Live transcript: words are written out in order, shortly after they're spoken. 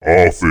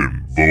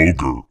often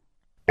vulgar,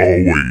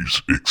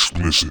 always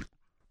explicit,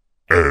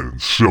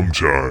 and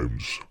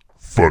sometimes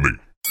funny.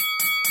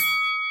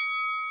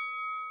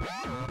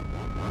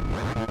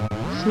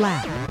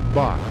 Slap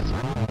Box.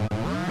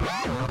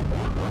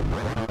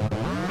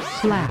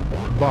 Slap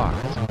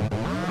Box.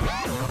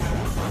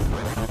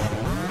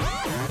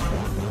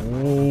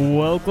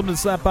 Welcome to the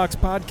Slapbox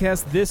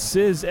Podcast. This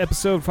is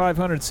episode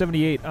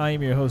 578. I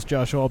am your host,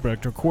 Josh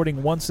Albrecht,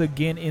 recording once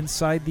again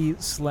inside the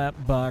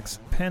Slapbox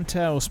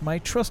penthouse. My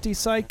trusty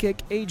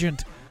sidekick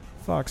agent,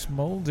 Fox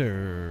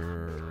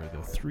Mulder,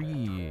 the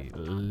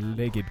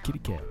three-legged kitty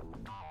cat.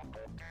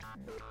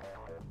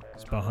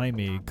 He's behind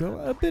me. Go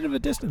a bit of a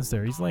distance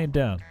there. He's laying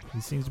down.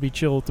 He seems to be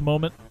chill at the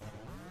moment.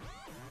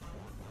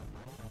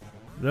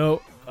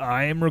 Though,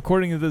 I am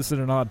recording this at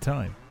an odd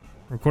time.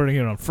 Recording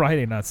it on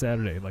Friday, not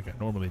Saturday, like I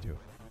normally do.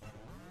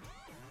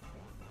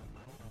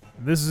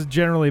 This is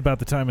generally about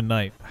the time of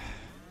night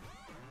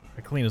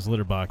I clean his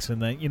litter box,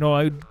 and then,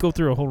 I go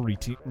through a whole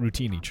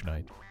routine each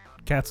night.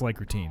 Cats like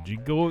routines. You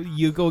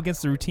go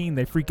against the routine,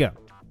 they freak out.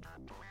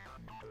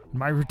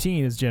 My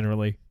routine is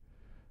generally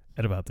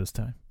at about this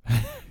time.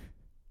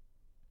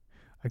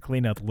 I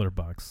clean out the litter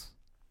box,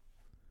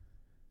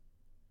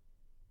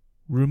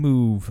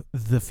 remove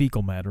the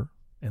fecal matter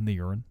and the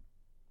urine,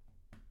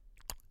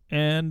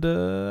 and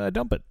I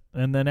dump it.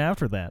 And then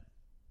after that,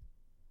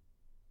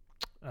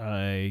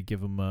 I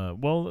give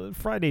them,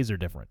 Fridays are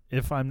different.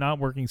 If I'm not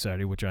working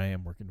Saturday, which I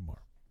am working tomorrow.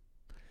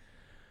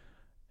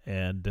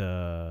 And,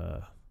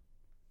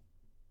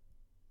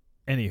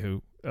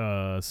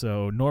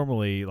 so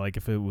normally, like,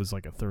 if it was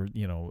like a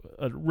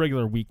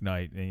regular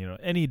weeknight, and,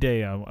 any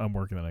day I'm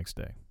working the next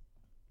day.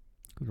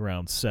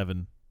 Around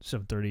 7:30,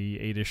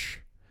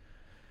 8-ish.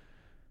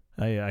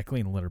 I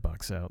clean the litter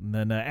box out. And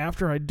then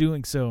after I'm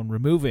doing so and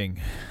removing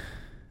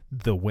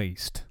the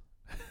waste,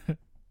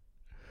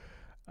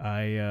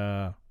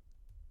 I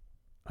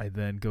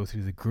then go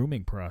through the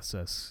grooming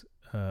process.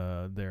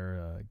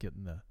 They're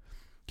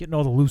getting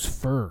all the loose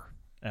fur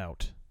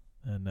out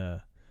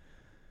and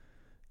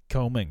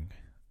combing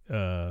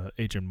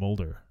Agent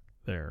Mulder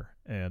there,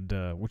 and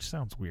which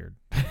sounds weird.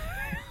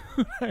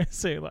 I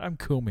say I'm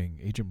combing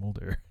Agent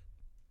Mulder.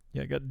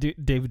 Yeah, I got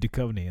David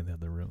Duchovny in the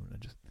other room.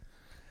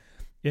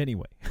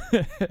 Anyway,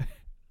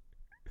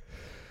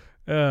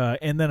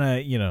 and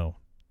then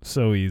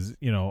so he's,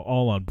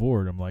 all on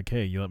board. I'm like,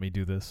 hey, you let me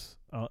do this,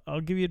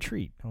 I'll give you a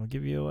treat. I'll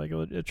give you like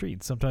a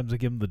treat. Sometimes I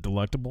give him the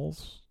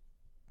delectables,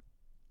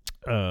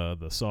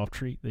 the soft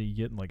treat that you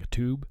get in like a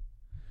tube,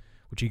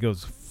 which he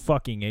goes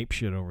fucking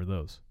apeshit over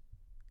those.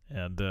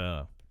 And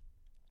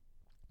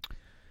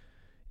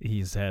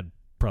he's had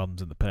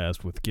problems in the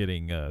past with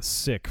getting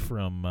sick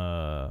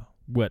from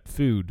wet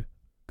food,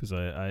 because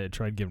I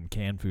tried giving him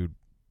canned food,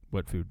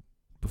 wet food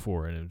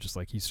before, and it was just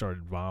like he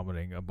started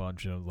vomiting a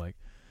bunch, and I was like,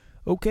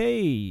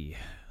 okay.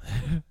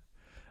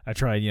 I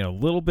tried,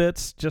 little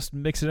bits, just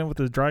mix it in with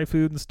the dry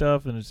food and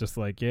stuff, and it's just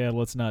like, yeah,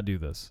 let's not do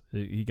this.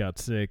 He got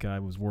sick. I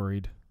was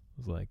worried. I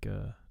was like,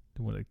 I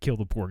don't want to kill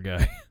the poor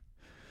guy.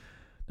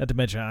 Not to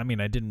mention,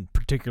 I didn't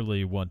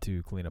particularly want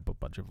to clean up a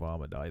bunch of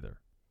vomit either.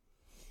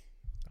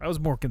 I was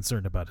more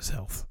concerned about his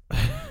health.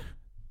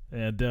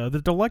 And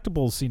the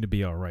delectables seem to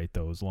be all right,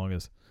 though, as long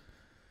as,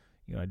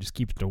 I just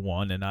keep it to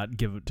one and not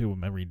give it to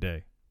him every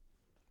day.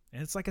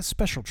 And it's like a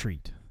special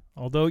treat.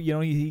 Although,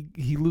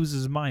 he loses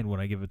his mind when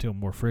I give it to him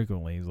more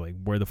frequently. He's like,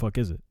 where the fuck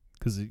is it?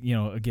 Because,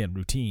 again,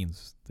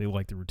 routines. They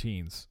like the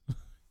routines.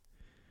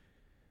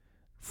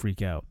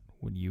 Freak out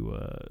when you,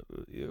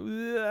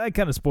 I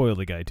kind of spoil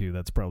the guy, too.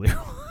 That's probably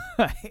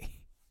why.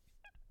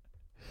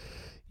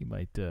 He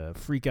might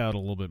freak out a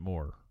little bit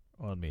more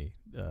on me.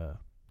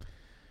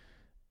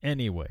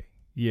 Anyway,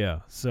 yeah,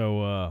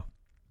 so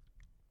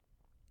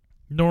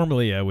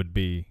normally I would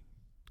be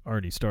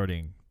already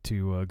starting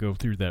to go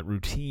through that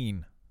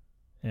routine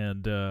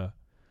and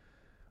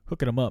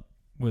hooking him up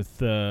with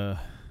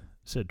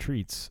said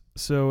treats.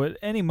 So at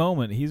any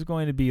moment, he's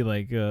going to be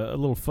like a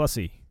little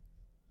fussy.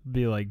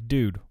 Be like,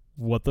 dude,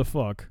 what the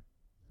fuck?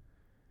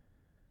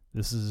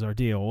 This is our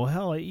deal. Well,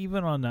 hell,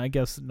 even on, I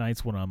guess,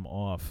 nights when I'm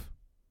off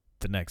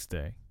the next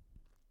day,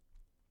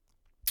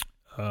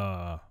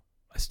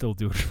 I still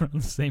do it around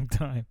the same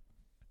time.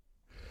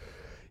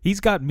 He's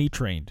got me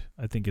trained,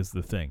 I think, is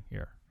the thing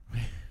here.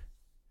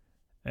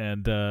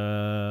 And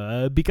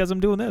because I'm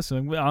doing this,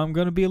 I'm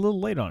going to be a little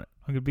late on it.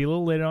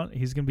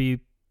 He's going to be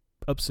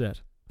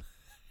upset.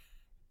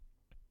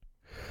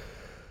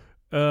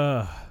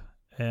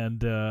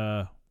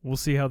 And we'll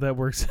see how that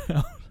works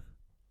out.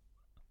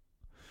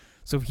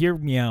 So if you hear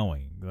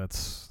meowing,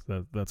 that's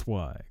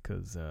why,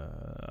 because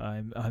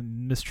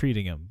I'm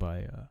mistreating him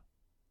by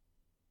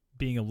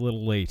being a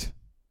little late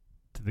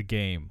to the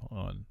game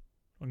on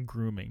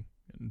grooming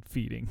and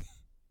feeding.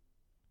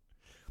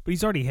 But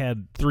he's already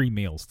had 3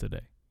 meals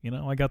today.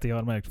 I got the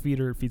automatic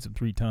feeder. It feeds him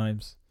 3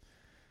 times.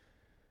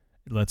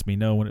 It lets me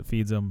know when it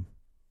feeds him.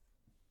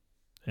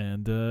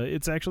 And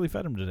it's actually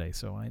fed him today,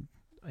 so I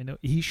know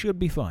he should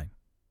be fine.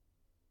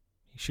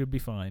 He should be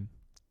fine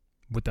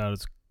without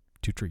his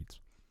 2 treats.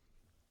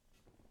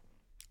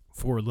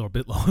 for a little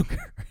bit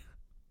longer.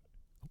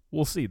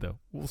 We'll see, though.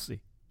 We'll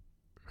see.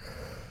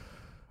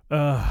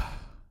 An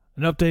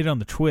update on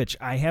the Twitch.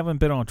 I haven't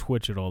been on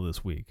Twitch at all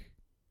this week.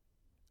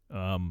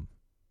 Again,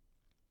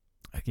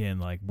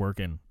 like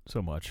working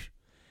so much.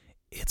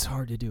 It's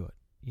hard to do it.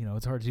 You know,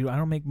 it's hard to do. I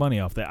don't make money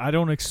off that. I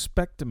don't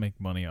expect to make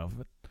money off of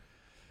it.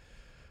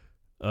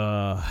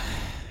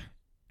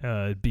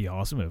 It'd be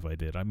awesome if I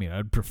did. I mean,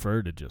 I'd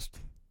prefer to just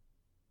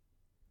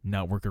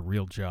not work a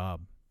real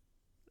job.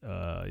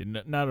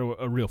 Not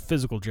a real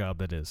physical job,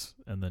 that is.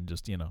 And then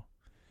just,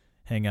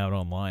 hang out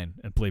online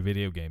and play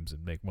video games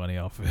and make money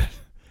off of it.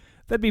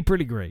 That'd be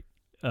pretty great.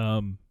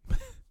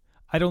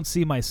 I don't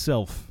see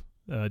myself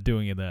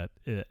doing that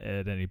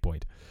at any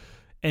point.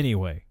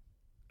 Anyway,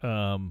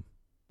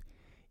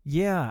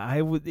 yeah,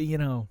 I would,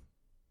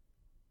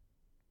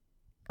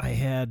 I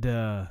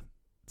had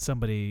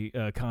somebody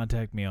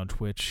contact me on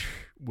Twitch,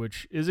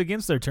 which is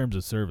against their terms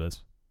of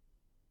service.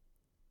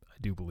 I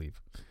do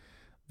believe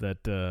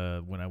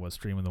that when I was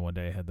streaming the one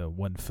day, I had the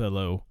one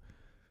fellow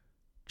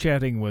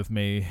chatting with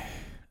me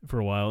for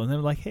a while, and they're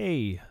like,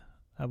 "Hey,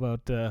 how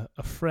about a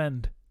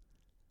friend?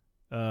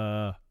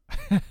 How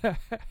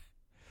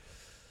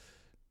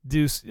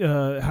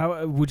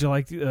would you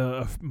like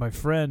my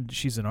friend?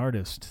 She's an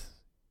artist.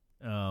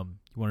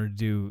 Wanted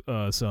to do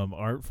some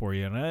art for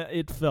you," and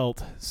it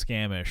felt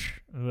scamish.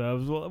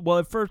 Well,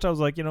 at first I was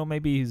like,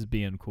 maybe he's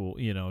being cool,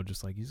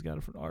 just like he's got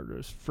an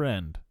artist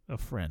friend,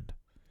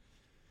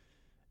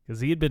 because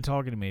he had been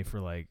talking to me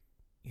for like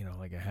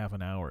a half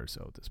an hour or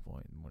so at this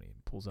point. When he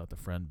pulls out the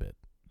friend bit,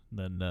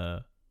 and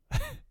then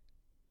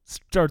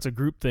starts a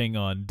group thing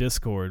on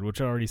Discord, which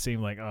already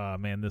seemed like, oh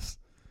man, this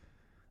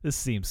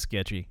seems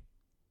sketchy.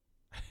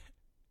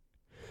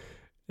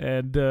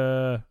 And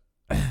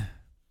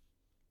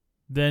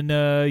then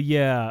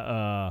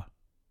I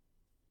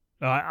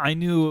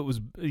knew it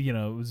was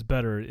it was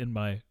better in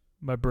my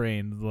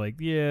brain, like,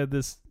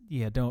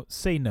 don't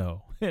say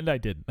no, and I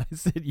didn't. I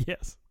said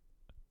yes.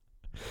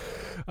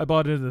 I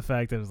bought into the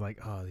fact that it was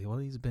like, oh well,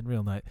 he's been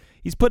real nice.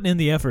 He's putting in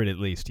the effort, at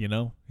least,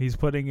 he's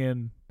putting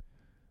in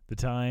the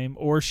time,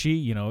 or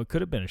she, it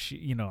could have been a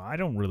she, I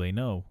don't really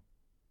know.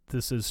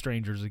 This is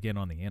strangers again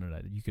on the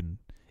internet.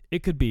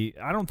 It could be.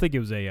 I don't think it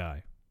was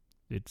AI.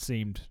 It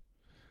seemed,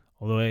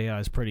 although AI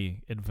is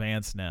pretty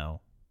advanced now.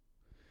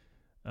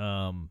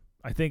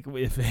 I think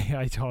if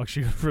AI talks to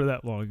you for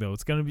that long, though,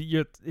 it's gonna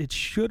be. It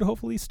should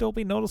hopefully still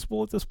be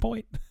noticeable at this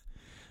point.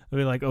 I'll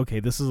be like,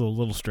 okay, this is a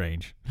little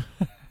strange.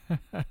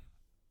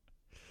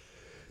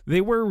 They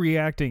were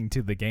reacting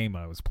to the game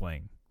I was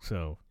playing,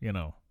 so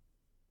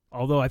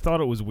although I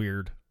thought it was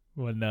weird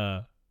when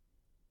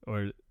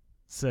or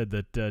said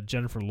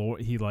that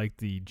he liked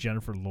the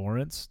Jennifer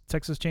Lawrence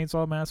Texas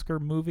Chainsaw Massacre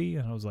movie,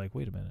 and I was like,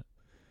 wait a minute.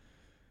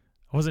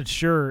 I wasn't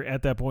sure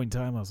at that point in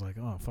time. I was like,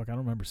 oh fuck, I don't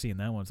remember seeing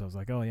that one. So I was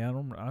like, oh yeah, I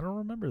don't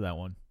remember that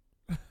one.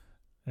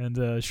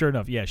 And sure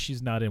enough, yeah,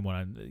 she's not in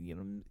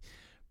one.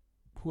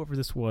 Whoever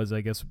this was,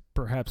 I guess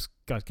perhaps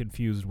got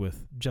confused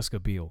with Jessica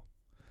Biel.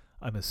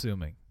 I'm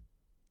assuming.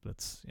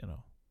 That's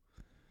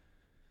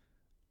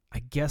I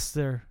guess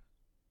they're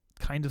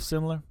kind of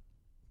similar.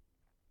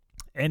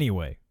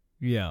 Anyway,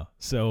 yeah.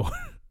 So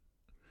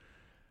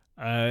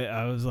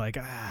I was like,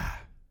 it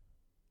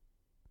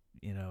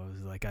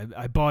was like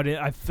I bought it.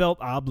 I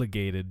felt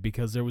obligated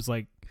because there was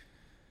like,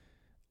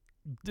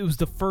 it was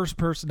the first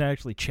person to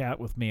actually chat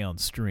with me on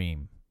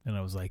stream, and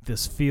I was like,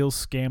 this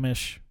feels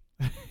scamish,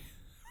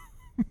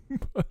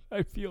 but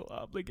I feel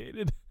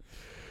obligated.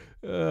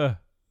 That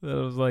I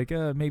was like,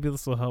 maybe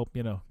this will help,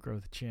 grow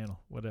the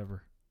channel,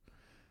 whatever.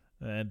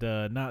 And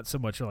not so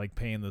much like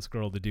paying this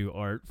girl to do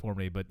art for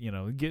me, but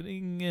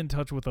getting in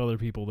touch with other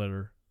people that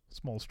are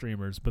small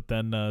streamers. But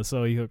then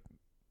so he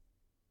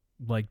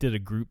did a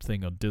group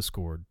thing on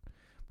Discord,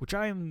 which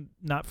I am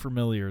not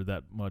familiar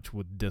that much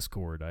with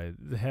Discord. I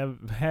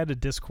have had a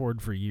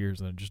Discord for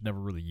years and I just never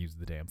really used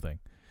the damn thing.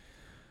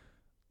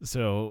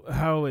 So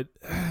how it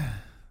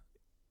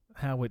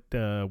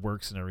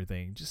works and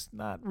everything, just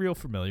not real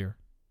familiar.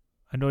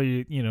 I know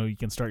you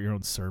can start your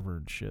own server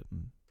and shit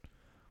and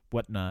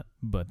whatnot,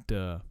 but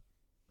yeah.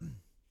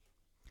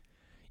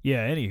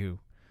 Anywho,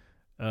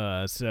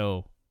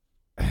 so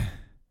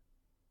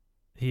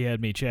he had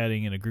me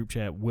chatting in a group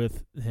chat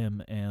with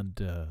him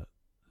and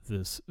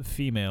this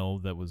female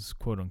that was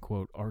quote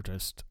unquote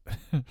artist.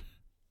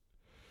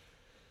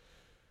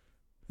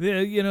 Yeah,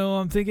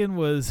 I'm thinking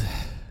was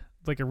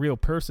like a real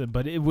person,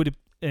 but it would,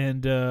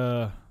 and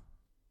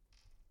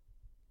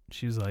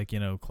she was like,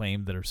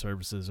 claimed that her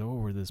services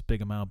were this big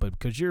amount, but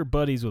because you're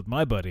buddies with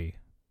my buddy,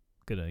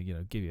 I'm gonna,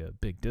 give you a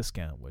big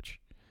discount, which,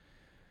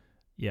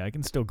 yeah, I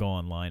can still go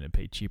online and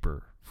pay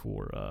cheaper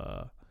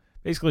for,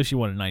 basically she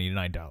wanted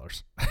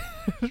 $99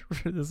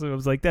 for this. I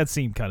was like, that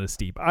seemed kind of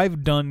steep.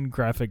 I've done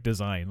graphic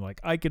design.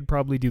 Like, I could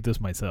probably do this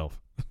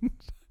myself.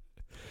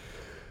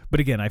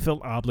 But again, I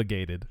felt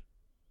obligated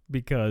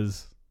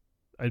because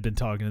I'd been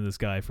talking to this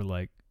guy for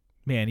like,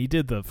 man, he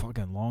did the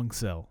fucking long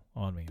sell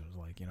on me. It was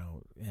like, and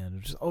it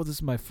was just, oh, this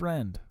is my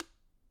friend.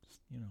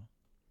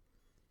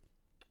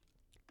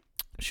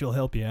 She'll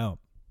help you out.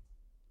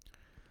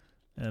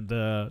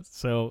 And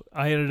so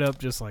I ended up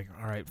just like,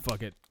 all right,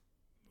 fuck it.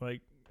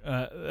 Like,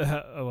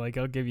 like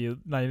I'll give you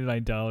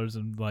 $99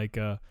 and like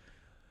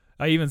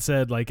I even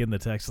said like in the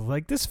text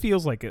like this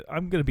feels like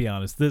I'm gonna be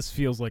honest, this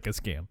feels like a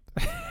scam.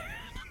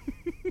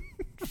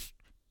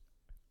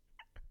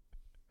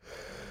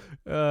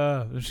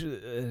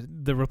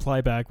 The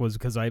reply back was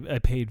because I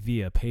paid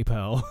via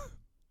PayPal.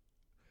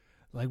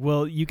 Like,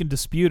 well, you can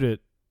dispute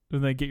it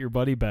and then get your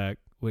money back,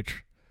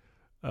 which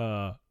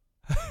I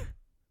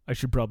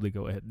should probably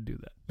go ahead and do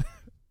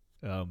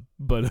that.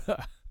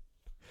 But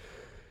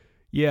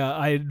yeah,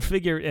 I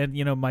figured, and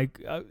you know,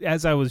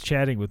 as I was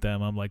chatting with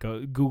them, I'm like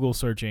Google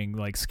searching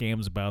like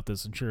scams about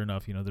this, and sure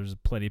enough, you know, there's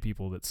plenty of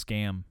people that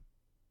scam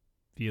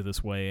via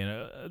this way,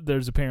 and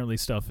there's apparently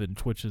stuff in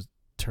Twitch's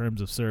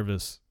terms of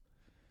service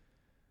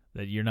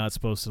that you're not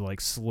supposed to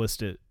like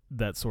solicit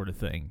that sort of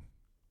thing,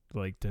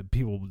 like to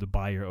people to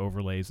buy your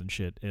overlays and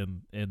shit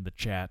in the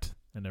chat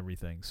and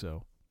everything.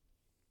 So,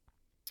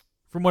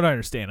 from what I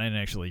understand, I didn't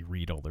actually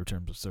read all their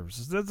terms of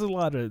services. That's a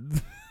lot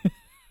of.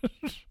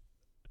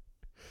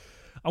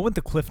 I went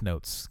to Cliff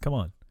Notes. Come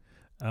on,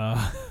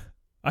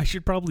 I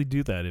should probably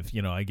do that if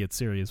I get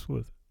serious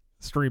with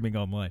streaming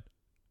online.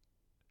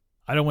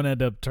 I don't want to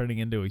end up turning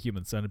into a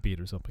human centipede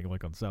or something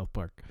like on South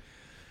Park.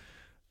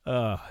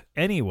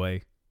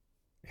 Anyway.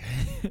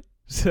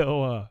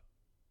 So,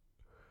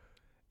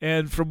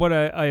 and from what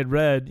I had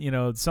read,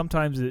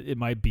 sometimes it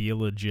might be a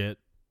legit,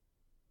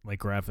 like,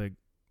 graphic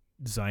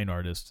design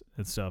artist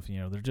and stuff.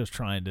 They're just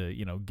trying to,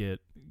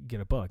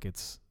 get a buck.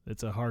 It's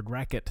a hard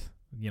racket.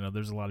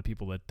 There's a lot of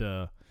people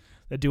that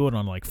do it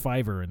on, like,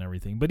 Fiverr and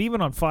everything. But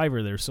even on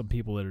Fiverr, there's some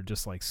people that are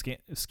just, like,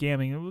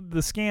 scamming. The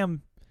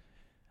scam,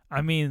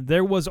 I mean,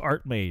 there was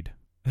art made.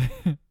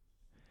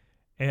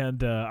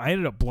 And I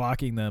ended up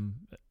blocking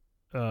them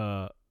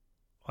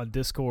on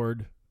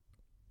Discord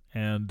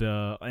and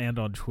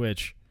on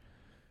Twitch,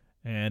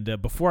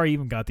 and before I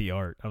even got the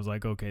art, I was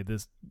like, okay,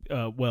 this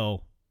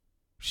well,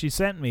 she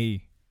sent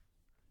me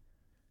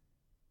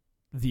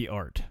the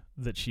art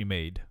that she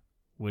made,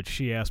 which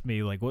she asked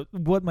me like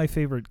what my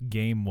favorite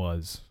game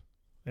was,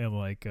 and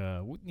like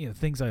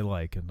things I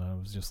like, and I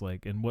was just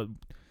like, and what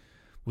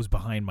was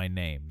behind my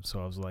name.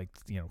 So I was like,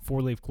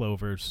 4-leaf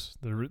clovers,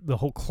 the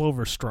whole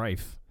Clover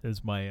Strife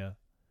is my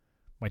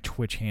my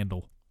Twitch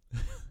handle.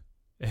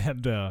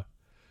 And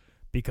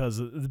because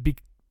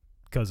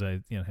I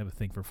have a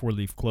thing for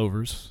 4-leaf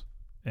clovers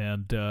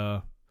and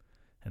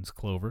hence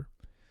Clover,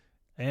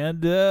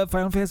 and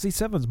Final Fantasy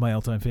VII is my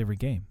all-time favorite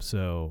game.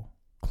 So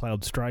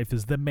Cloud Strife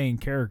is the main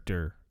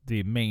character,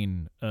 the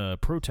main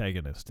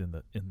protagonist in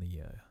the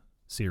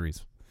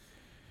series.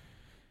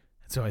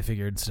 So I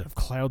figured instead of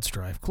Cloud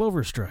Strife,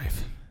 Clover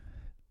Strife,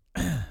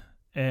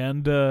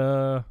 and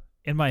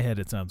in my head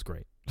it sounds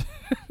great.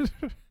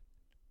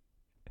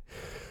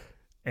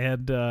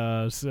 And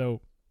so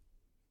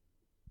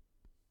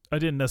I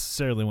didn't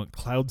necessarily want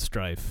Cloud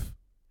Strife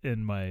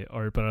in my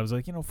art, but I was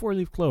like,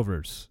 4-leaf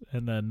clovers.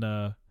 And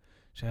then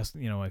she asked,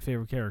 my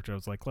favorite character. I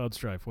was like, Cloud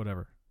Strife,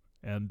 whatever.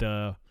 And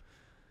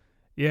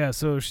yeah,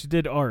 so she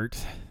did art.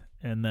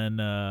 And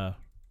then, I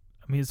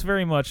mean, it's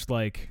very much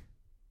like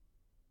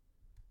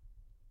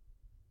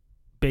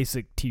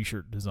basic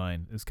t-shirt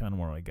design is kind of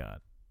what I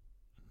got.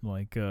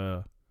 Like,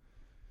 I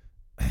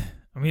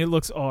mean, it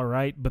looks all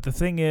right, but the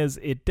thing is,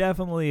 it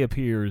definitely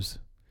appears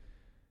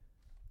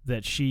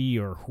that she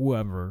or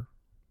whoever,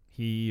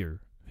 he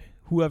or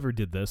whoever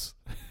did this,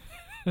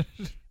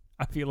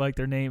 I feel like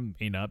their name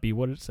may not be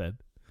what it said.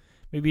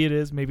 Maybe it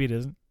is, maybe it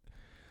isn't.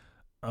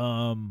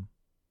 Because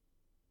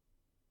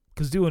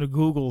doing a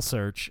Google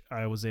search,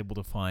 I was able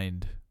to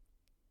find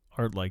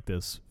art like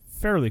this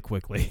fairly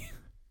quickly.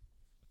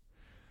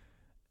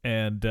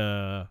 And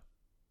it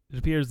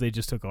appears they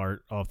just took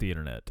art off the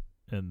internet.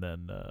 And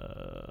then,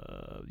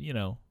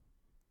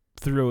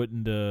 threw it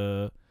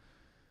into.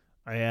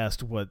 I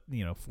asked what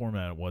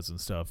format it was and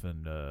stuff,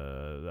 and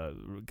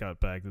got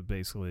back that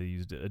basically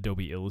used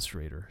Adobe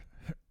Illustrator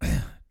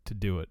to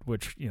do it,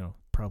 which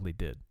probably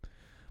did,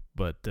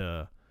 but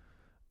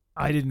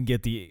I didn't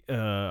get the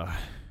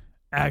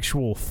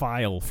actual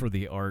file for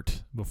the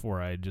art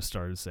before I just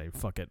started to say,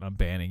 "Fuck it, I'm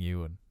banning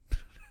you," and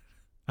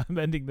I'm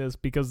ending this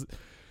because.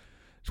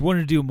 She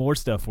wanted to do more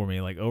stuff for me,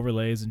 like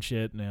overlays and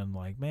shit, and I'm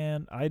like,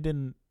 man, I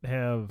didn't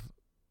have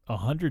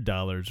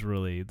 $100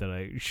 really that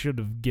I should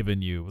have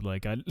given you.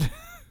 Like I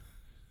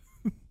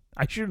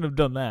shouldn't have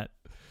done that.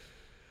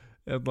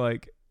 And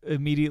like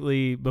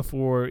immediately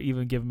before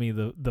even giving me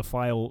the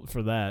file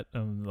for that,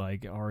 I'm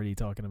like already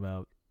talking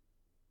about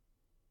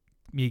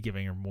me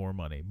giving her more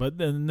money. But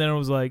then I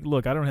was like,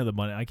 look, I don't have the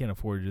money. I can't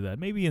afford to do that.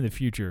 Maybe in the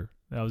future.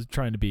 I was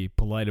trying to be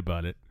polite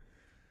about it.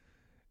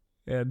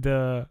 And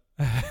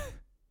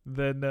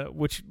then,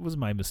 which was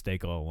my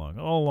mistake all along.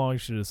 All along, I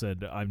should have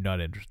said, I'm not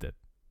interested.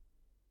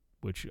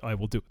 Which I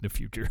will do in the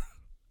future.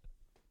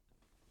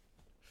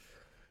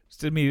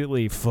 Just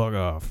immediately fuck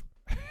off.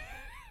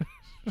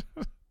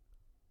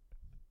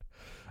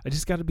 I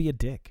just got to be a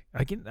dick.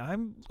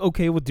 I'm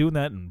okay with doing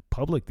that in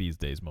public these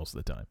days most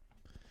of the time.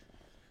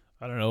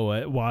 I don't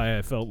know why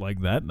I felt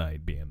like that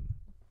night being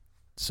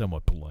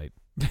somewhat polite.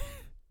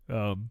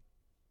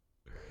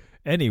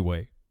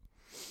 Anyway,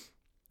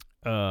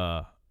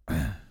 I'm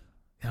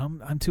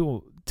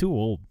too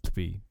old to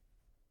be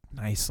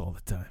nice all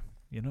the time.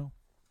 You know,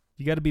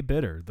 you got to be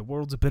bitter. The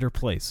world's a bitter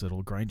place.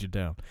 It'll grind you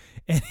down.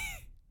 And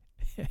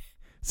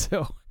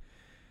so,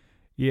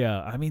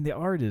 yeah, I mean, the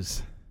art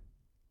is.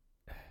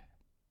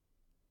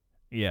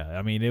 Yeah,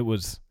 I mean, it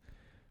was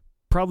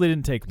probably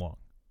didn't take long.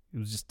 It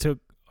was just took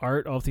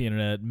art off the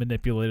internet,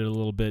 manipulated it a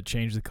little bit,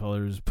 changed the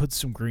colors, put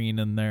some green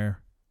in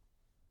there,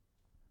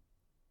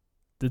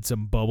 did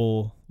some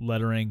bubble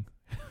lettering,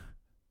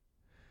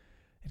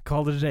 and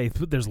called it a day.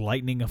 There's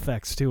lightning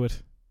effects to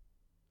it.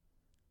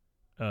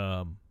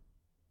 But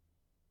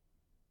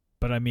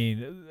I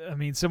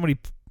mean, somebody.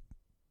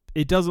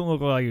 It doesn't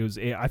look like it was.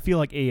 I feel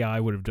like AI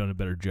would have done a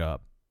better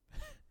job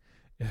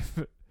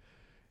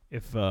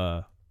if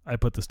I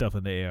put the stuff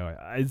in the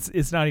AI.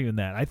 It's not even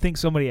that. I think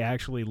somebody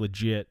actually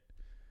legit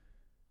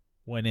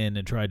went in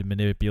and tried to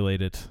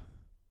manipulate it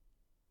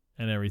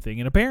and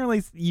everything. And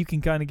apparently you can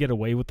kind of get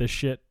away with this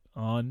shit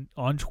on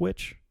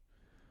Twitch.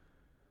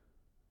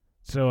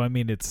 So, I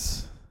mean,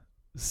 it's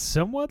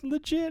somewhat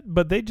legit,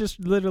 but they just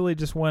literally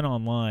just went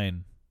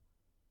online.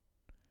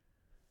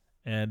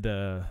 And,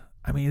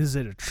 I mean, is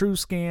it a true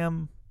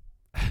scam?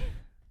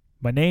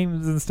 My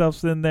names and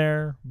stuff's in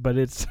there, but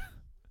it's...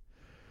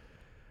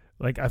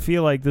 Like, I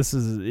feel like this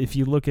is, if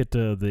you look at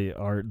the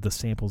art, the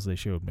samples they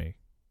showed me,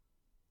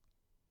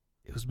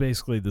 it was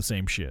basically the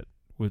same shit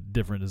with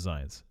different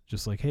designs.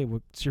 Just like, hey,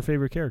 what's your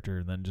favorite character?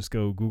 And then just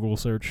go Google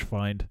search,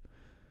 find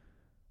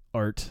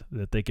art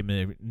that they can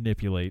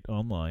manipulate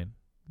online,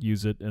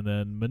 use it, and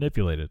then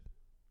manipulate it.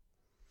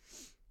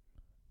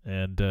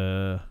 And,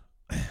 yeah,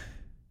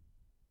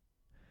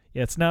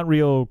 it's not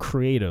real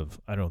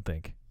creative, I don't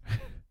think.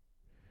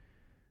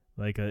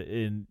 Like,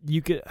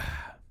 you could...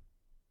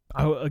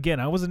 I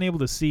wasn't able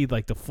to see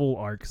like the full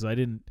art because I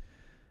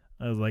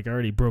was like, I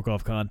already broke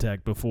off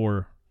contact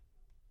before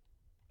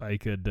I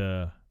could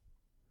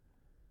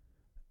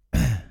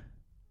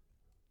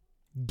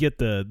get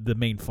the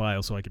main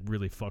file so I could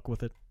really fuck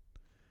with it.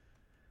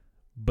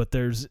 But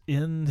there's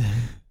in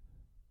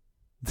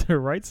the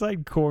right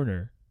side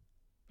corner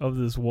of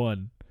this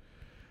one,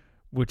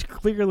 which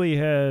clearly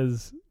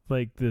has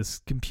like this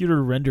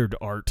computer rendered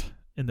art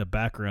in the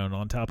background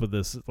on top of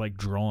this like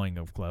drawing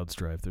of Cloud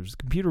Strife. There's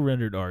computer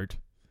rendered art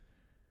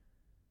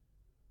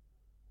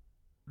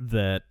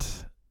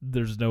that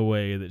there's no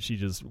way that she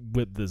just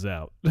whipped this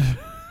out.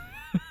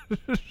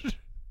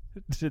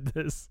 Did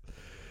this.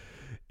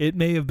 It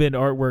may have been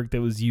artwork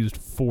that was used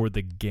for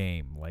the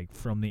game, like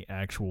from the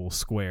actual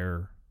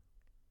Square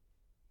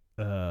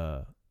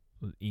Enix.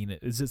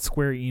 Is it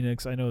Square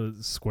Enix? I know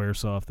it's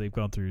Squaresoft. They've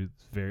gone through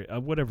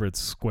whatever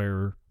it's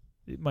Square.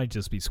 It might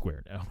just be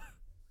Square now.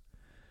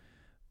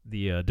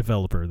 The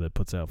developer that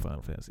puts out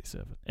Final Fantasy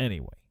VII.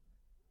 Anyway,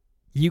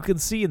 you can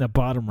see in the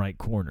bottom right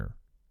corner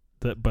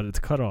but it's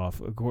cut off.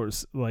 Of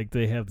course, like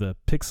they have the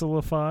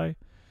Pixelify,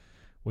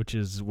 which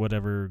is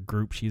whatever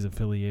group she's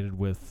affiliated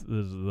with.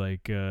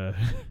 Like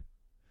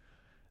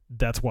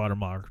that's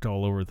watermarked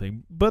all over the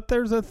thing. But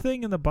there's a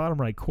thing in the bottom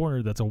right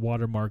corner that's a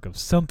watermark of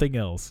something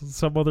else,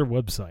 some other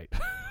website.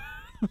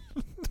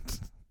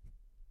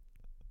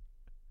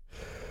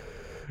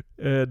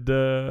 And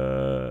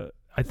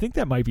I think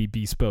that might be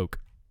bespoke.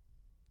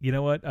 You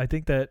know what? I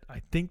think that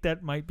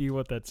might be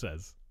what that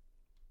says.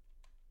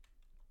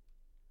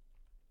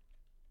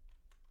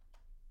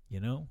 You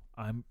know,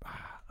 I'm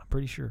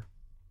pretty sure.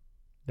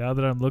 Now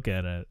that I'm looking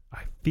at it,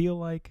 I feel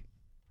like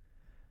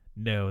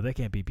no, that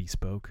can't be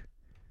bespoke.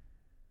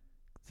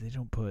 They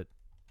don't put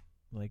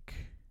like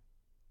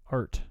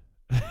art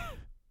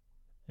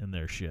in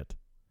their shit.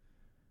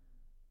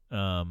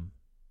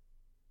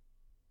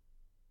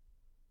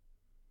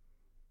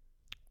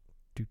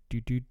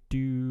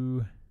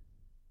 Do.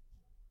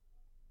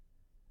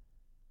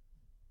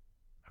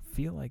 I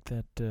feel like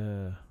that,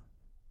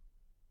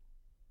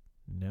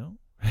 no?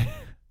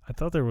 I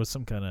thought there was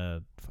some kind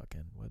of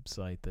fucking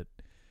website that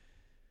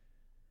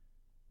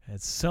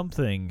had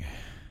something.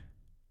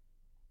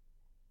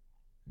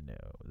 No,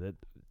 that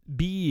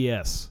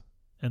BES,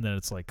 and then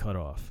it's like cut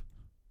off.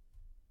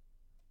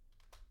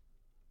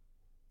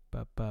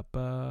 Let's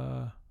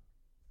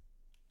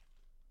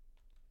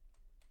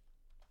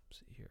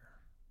see here.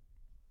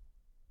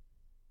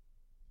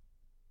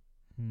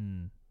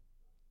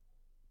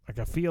 Like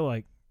I feel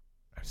like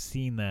I've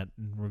seen that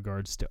in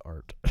regards to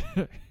art.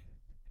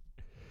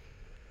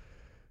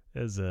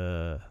 As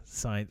a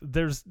sign,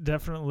 there's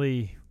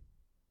definitely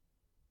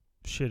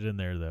shit in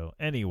there though.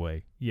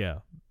 Anyway, yeah,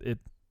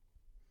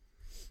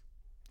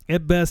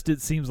 at best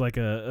it seems like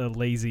a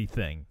lazy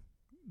thing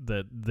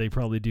that they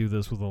probably do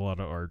this with a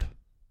lot of art.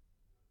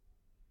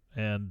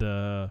 And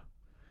I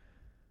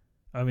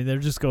mean, they're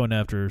just going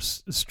after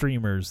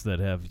streamers that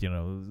have,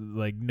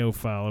 like no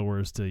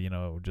followers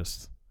to,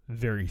 just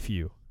very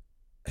few.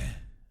 And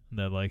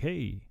they're like,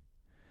 hey,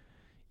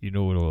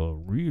 what'll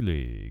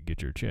really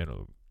get your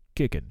channel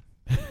kicking?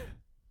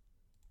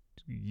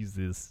 Use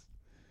this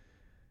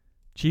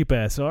cheap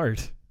ass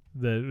art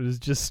that was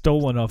just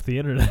stolen off the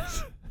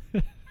internet.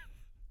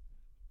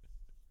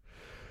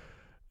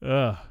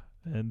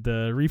 And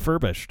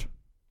refurbished.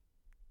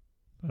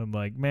 I'm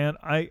like, man,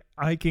 I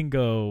can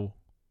go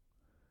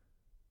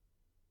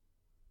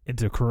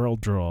into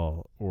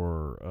CorelDRAW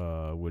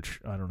or which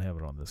I don't have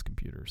it on this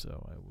computer,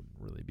 so I wouldn't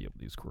really be able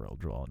to use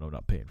CorelDRAW. No, I'm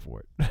not paying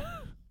for it.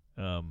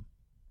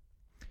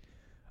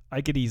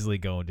 I could easily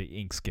go into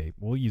Inkscape.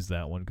 We'll use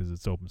that one because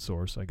it's open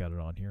source. I got it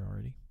on here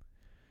already.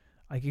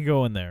 I could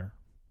go in there,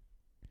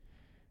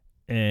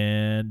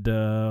 and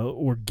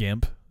or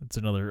GIMP. It's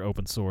another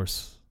open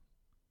source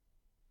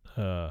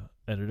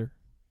editor.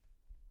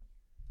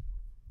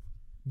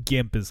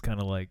 GIMP is kind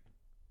of like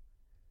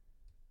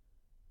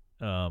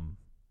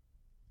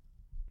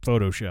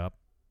Photoshop,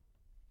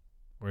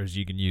 whereas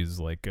you can use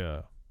like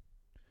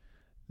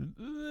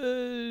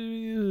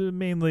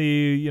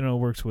mainly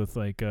works with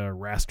like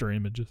raster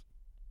images,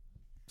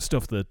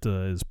 stuff that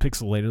is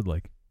pixelated,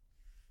 like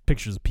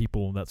pictures of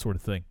people and that sort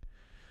of thing.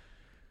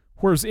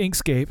 Whereas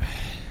Inkscape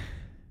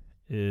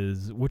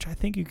is, which I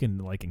think you can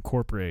like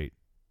incorporate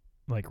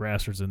like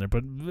rasters in there,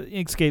 but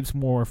Inkscape's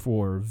more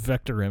for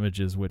vector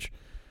images, which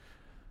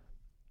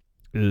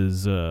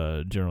is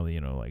generally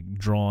like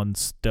drawn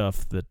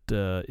stuff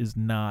that is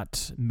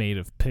not made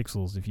of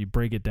pixels. If you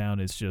break it down,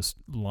 it's just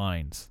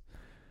lines,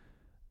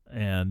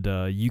 and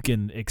you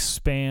can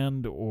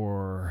expand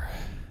or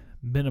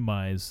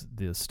minimize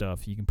this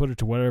stuff. You can put it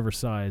to whatever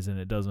size, and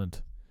it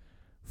doesn't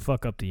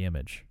fuck up the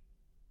image.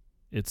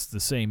 It's the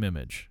same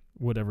image,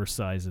 whatever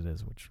size it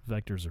is, which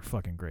vectors are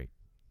fucking great.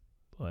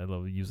 I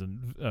love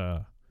using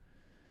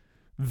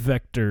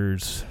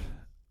vectors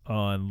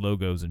on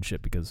logos and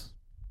shit because,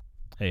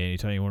 hey,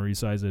 anytime you want to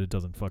resize it, it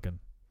doesn't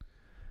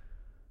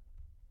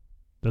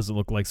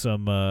look like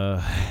some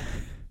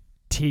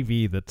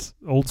TV that's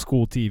old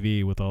school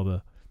TV with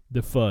all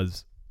the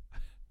fuzz.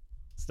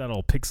 It's not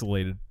all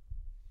pixelated.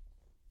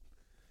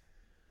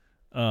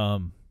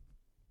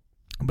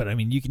 But I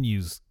mean, you can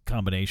use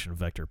combination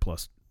vector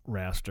plus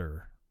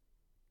raster.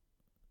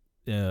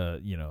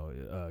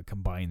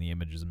 Combine the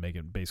images and make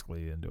it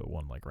basically into a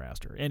one like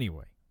raster.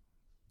 Anyway.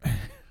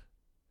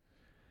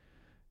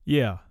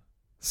 Yeah.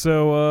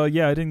 So, I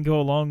didn't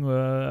go along.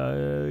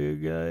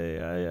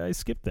 I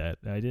skipped that.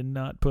 I did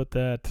not put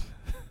that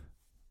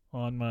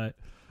on my...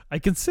 I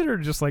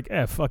considered just like,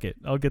 fuck it.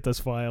 I'll get this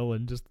file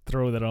and just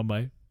throw that on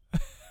my...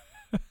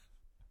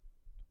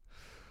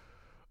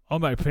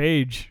 on my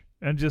page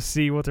and just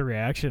see what the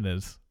reaction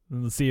is.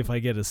 And see if I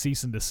get a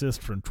cease and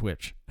desist from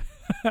Twitch.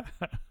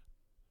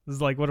 This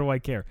is like, what do I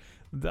care?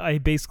 I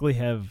basically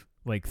have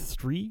like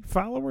 3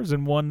 followers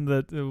and one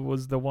that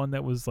was the one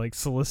that was like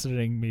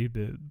soliciting me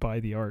to buy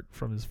the art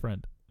from his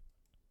friend.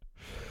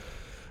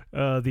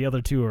 The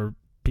other 2 are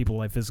people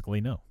I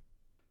physically know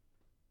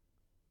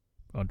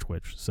on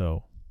Twitch.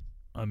 So,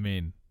 I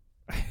mean,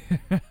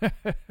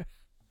 I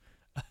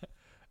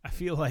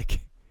feel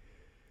like,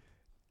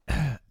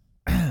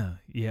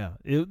 yeah,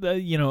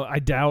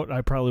 I doubt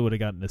I probably would have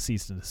gotten a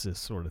cease and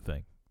desist sort of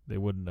thing. They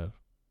wouldn't have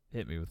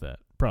hit me with that.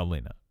 Probably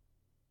not.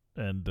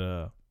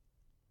 And,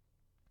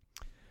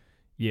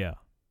 yeah.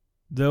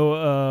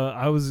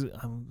 Though,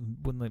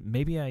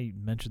 maybe I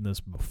mentioned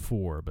this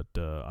before, but,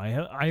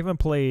 I haven't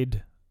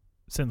played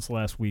since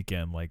last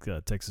weekend, like,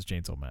 Texas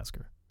Chainsaw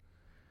Massacre.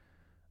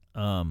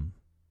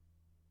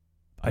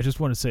 I just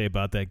want to say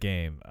about that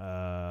game,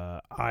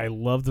 I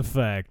love the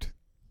fact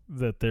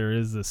that there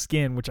is a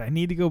skin, which I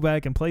need to go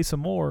back and play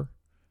some more,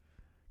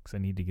 because I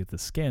need to get the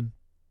skin.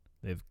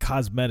 They have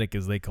cosmetic,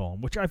 as they call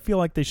them, which I feel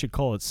like they should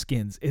call it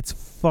skins. It's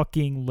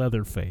fucking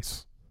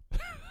Leatherface.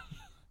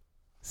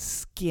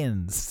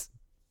 Skins.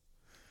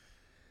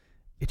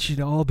 It should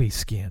all be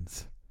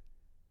skins.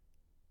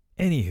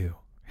 Anywho.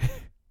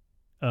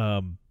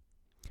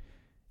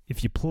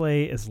 If you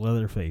play as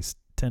Leatherface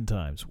 10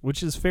 times,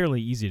 which is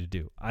fairly easy to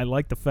do. I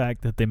like the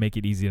fact that they make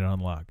it easy to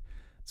unlock.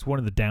 It's one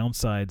of the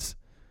downsides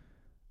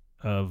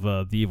of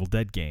the Evil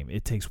Dead game.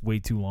 It takes way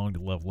too long to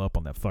level up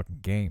on that fucking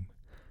game.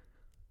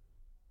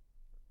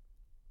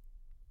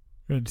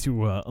 And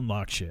to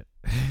unlock shit.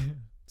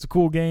 It's a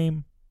cool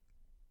game.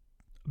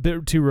 A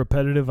bit too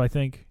repetitive, I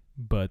think.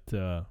 But,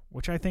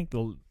 which I think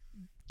the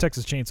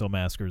Texas Chainsaw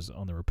Massacre is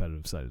on the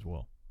repetitive side as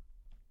well.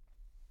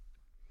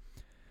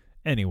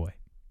 Anyway.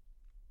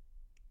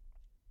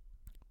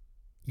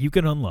 You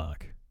can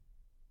unlock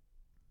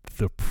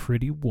the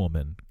Pretty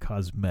Woman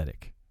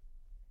cosmetic,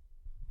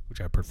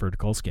 which I prefer to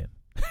call skin.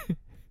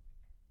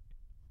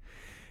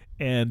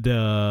 And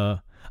I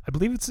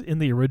believe it's in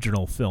the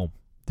original film,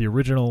 the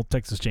original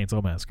Texas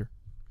Chainsaw Massacre.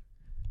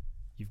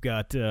 You've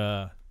got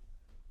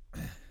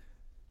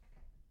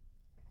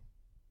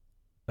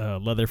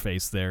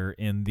Leatherface there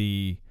in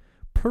the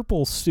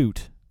purple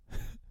suit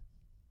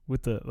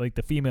with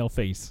the female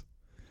face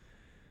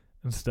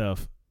and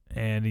stuff,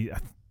 and I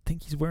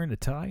think he's wearing a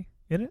tie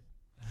in it.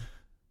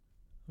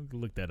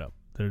 Look that up.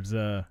 There's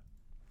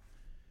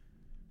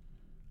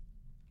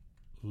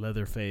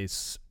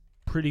Leatherface,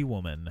 Pretty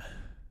Woman.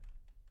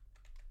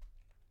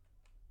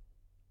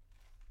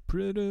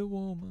 Pretty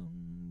woman.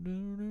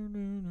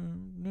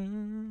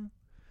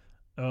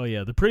 Oh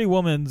yeah, the Pretty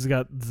Woman's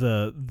got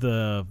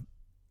the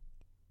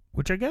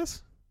which I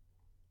guess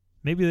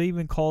maybe they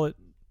even call it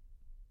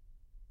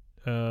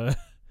I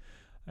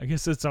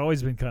guess it's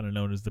always been kind of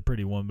known as the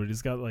Pretty Woman, but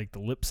it's got like the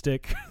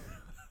lipstick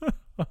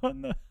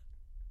on the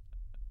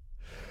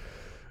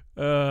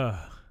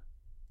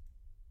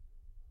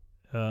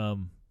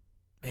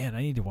man,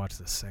 I need to watch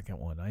the second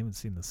one. I haven't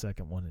seen the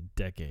second one in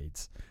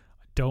decades.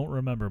 I don't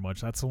remember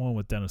much. That's the one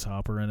with Dennis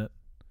Hopper in it.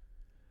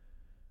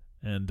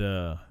 And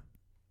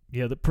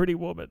yeah, the Pretty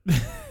Woman.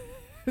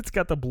 It's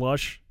got the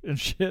blush and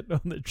shit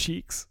on the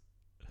cheeks.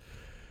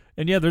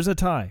 And yeah, there's a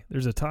tie.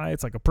 There's a tie.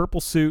 It's like a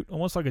purple suit,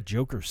 almost like a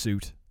Joker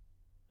suit.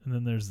 And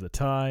then there's the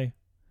tie.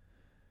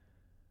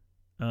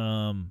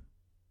 But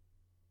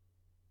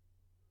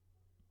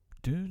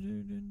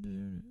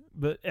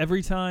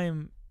every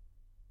time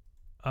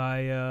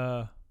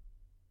I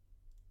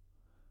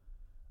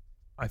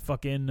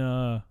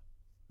fucking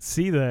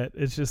see that,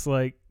 it's just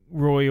like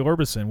Roy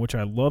Orbison, which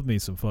I love me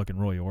some fucking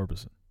Roy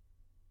Orbison.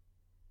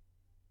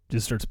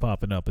 Just starts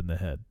popping up in the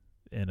head,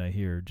 and I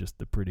hear just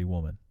the Pretty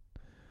Woman.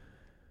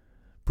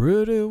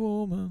 Pretty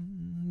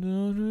woman,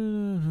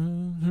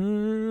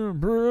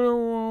 pretty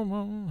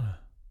woman.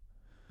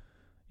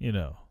 You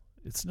know,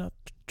 it's not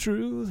the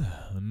truth.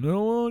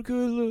 No one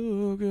could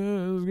look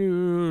as good as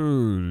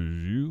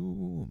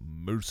you.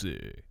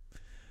 Mercy.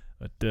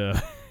 But,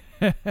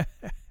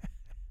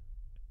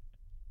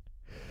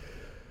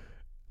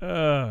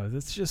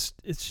 it's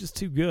just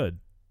too good.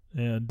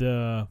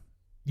 And,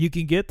 you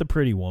can get the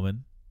Pretty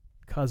Woman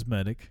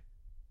cosmetic.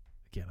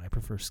 Again, I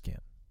prefer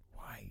skin.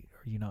 Why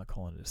are you not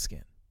calling it a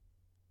skin?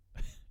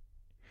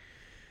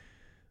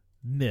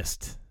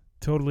 Mist.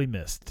 Totally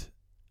mist.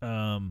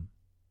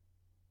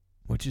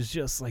 Which is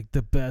just like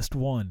the best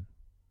one.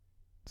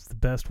 It's the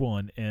best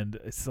one. And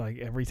it's like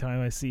every time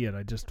I see it,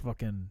 I just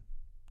fucking,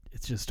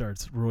 it just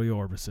starts Roy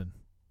Orbison.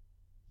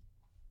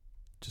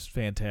 Just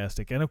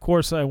fantastic. And of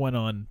course I went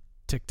on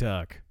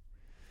TikTok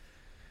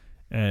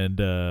and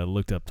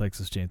looked up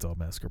Texas Chainsaw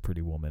Massacre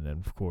Pretty Woman,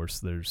 and of course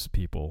there's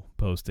people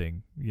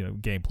posting,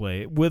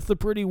 gameplay with the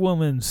Pretty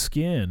Woman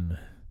skin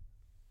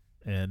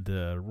and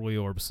Roy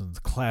Orbison's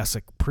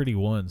classic Pretty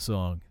One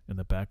song in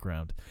the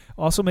background.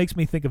 Also makes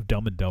me think of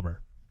Dumb and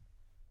Dumber.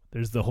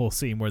 There's the whole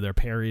scene where they're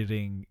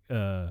parodying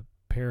the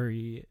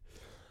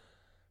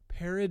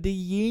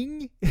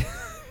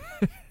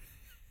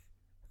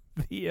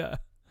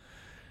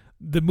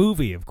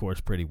movie, of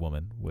course, Pretty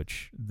Woman,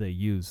 which they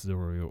use the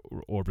Roy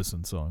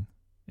Orbison song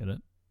in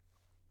it.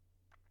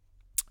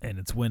 And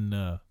it's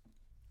when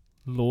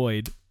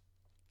Lloyd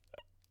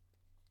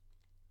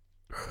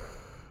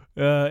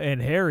and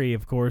Harry,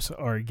 of course,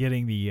 are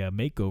getting the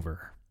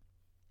makeover.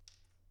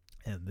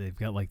 And they've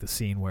got like the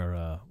scene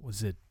where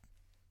was it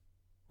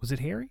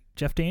Harry?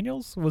 Jeff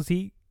Daniels? Was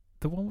he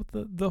the one with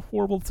the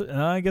horrible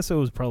I guess it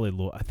was probably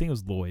Lloyd. I think it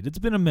was Lloyd. It's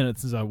been a minute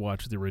since I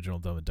watched the original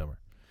Dumb and Dumber.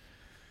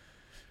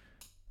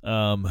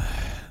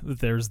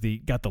 There's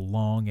got the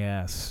long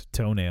ass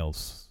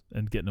toenails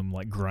and getting them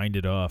like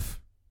grinded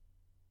off,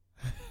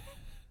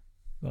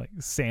 like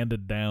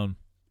sanded down.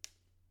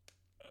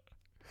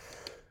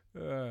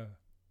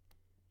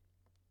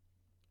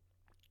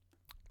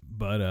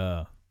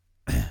 But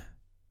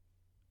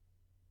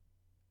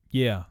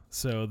yeah.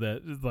 So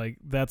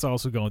that's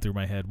also going through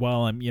my head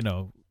while I'm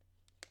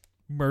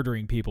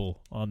murdering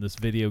people on this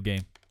video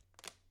game.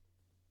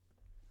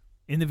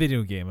 In the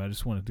video game, I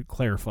just wanted to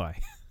clarify.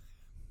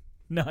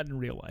 Not in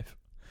real life.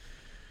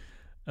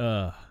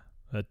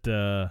 But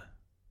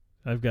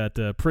I've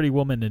got Pretty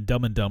Woman and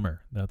Dumb and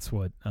Dumber. That's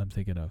what I'm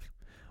thinking of.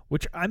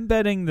 Which I'm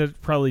betting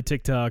that probably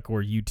TikTok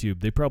or YouTube,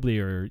 they probably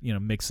are,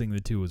 mixing the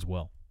two as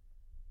well.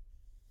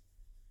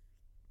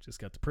 Just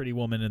got the Pretty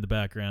Woman in the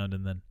background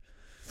and then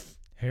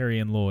Harry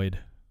and Lloyd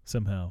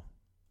somehow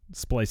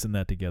splicing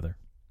that together.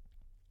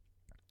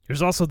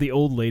 There's also the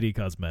old lady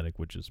cosmetic,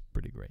 which is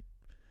pretty great.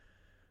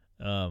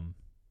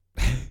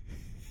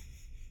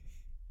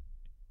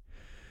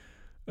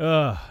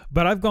 But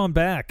I've gone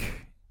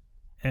back,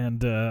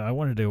 and I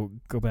wanted to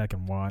go back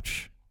and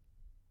watch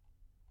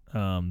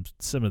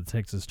some of the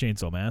Texas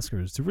Chainsaw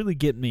Massacres to really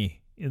get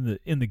me in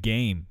the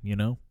game,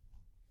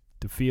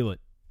 to feel it.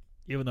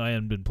 Even though I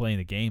hadn't been playing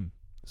the game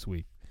this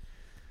week,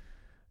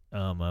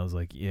 I was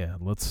like, yeah,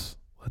 let's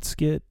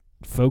get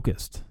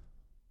focused.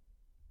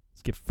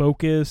 Let's get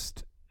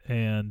focused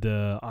and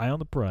eye on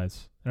the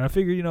prize. And I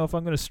figured, if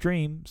I'm going to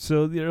stream,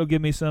 so it'll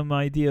give me some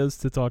ideas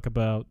to talk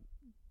about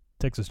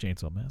Texas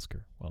Chainsaw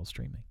Massacre while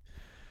streaming,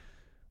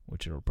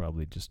 which it'll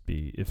probably just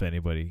be, if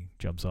anybody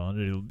jumps on,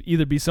 it'll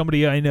either be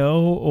somebody I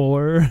know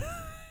or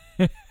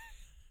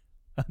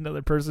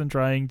another person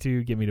trying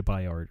to get me to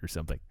buy art or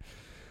something.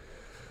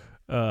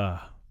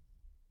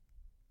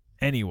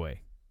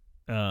 Anyway,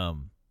 but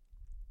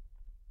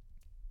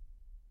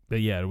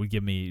yeah, it would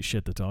give me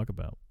shit to talk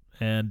about.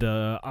 And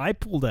I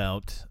pulled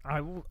out,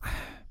 I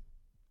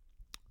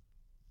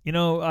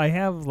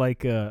have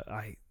like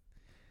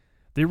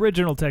the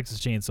original Texas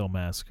Chainsaw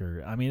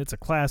Massacre. I mean, it's a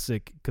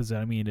classic because,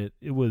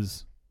 it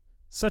was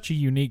such a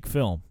unique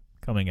film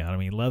coming out. I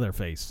mean,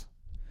 Leatherface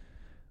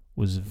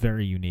was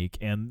very unique,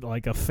 and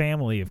like a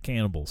family of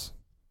cannibals.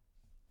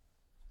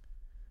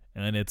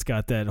 And it's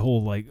got that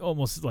whole like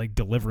almost like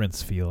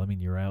Deliverance feel. I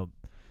mean, you're out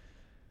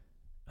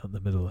in the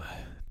middle of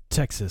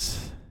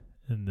Texas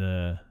in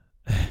the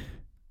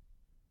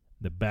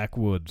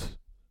backwoods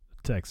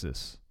of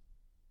Texas,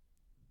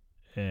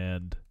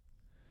 and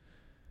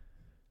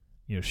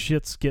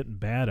shit's getting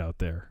bad out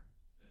there.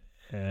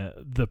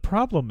 The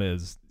problem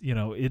is,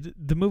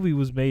 the movie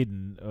was made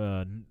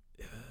in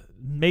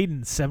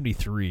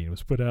 '73. It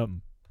was put out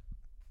in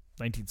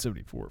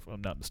 1974, if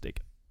I'm not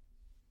mistaken.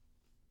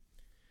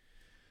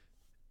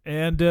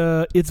 And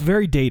it's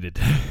very dated,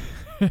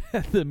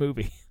 the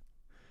movie.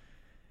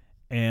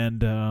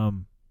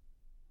 And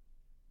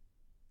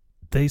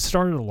they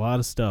started a lot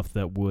of stuff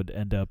that would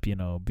end up,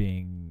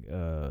 being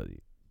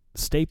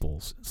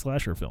staples in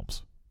slasher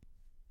films.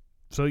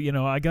 So,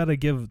 I got to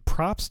give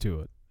props to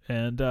it.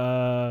 And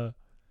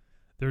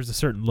there's a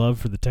certain love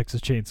for the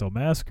Texas Chainsaw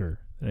Massacre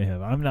that I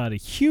have. I'm not a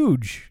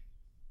huge...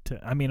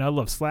 I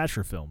love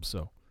slasher films,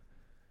 so...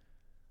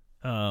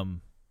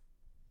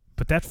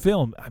 But that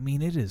film,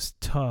 it is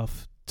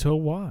tough to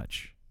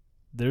watch.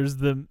 There's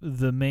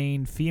the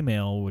main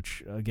female,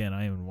 which, again,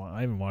 I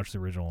haven't watched the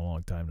original in a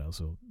long time now,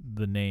 so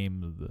the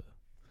name of the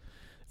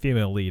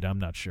female lead, I'm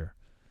not sure.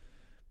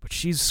 But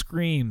she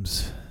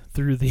screams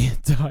through the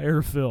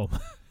entire film.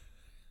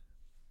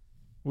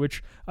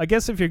 Which, I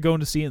guess if you're going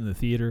to see it in the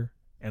theater,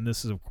 and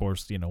this is, of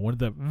course,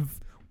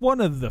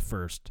 one of the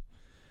first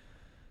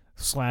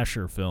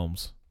slasher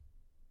films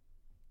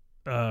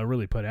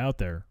really put out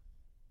there.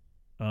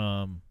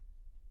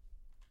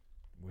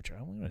 Which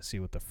I want to see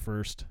what the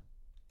first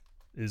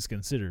is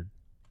considered.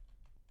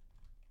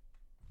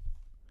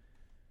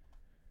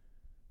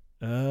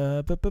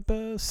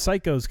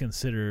 Psycho's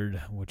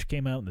considered, which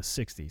came out in the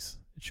 60s,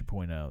 it should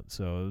point out.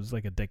 So it was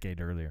like a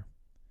decade earlier.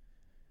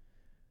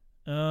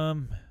 But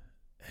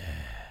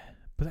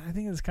I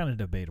think it's kind of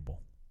debatable.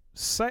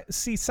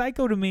 See,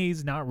 Psycho to me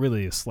is not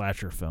really a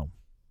slasher film.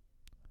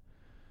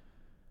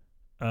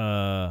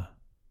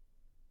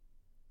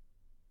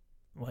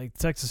 Like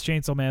Texas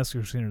Chainsaw Massacre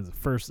is the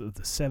first of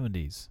the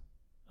 70s.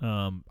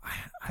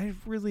 I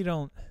really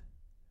don't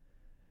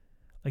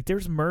like.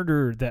 There's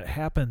murder that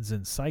happens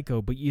in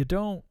Psycho, but you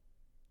don't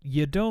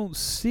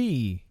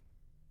see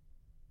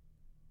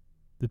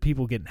the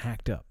people getting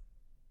hacked up.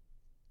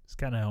 It's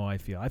kind of how I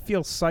feel. I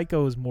feel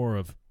Psycho is more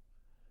of,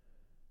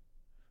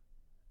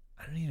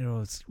 I don't even know,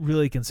 it's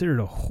really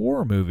considered a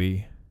horror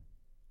movie.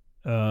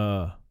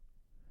 I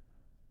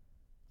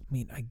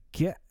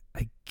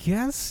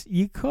guess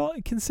you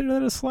consider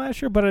that a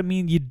slasher, but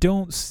you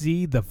don't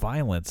see the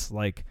violence.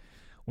 Like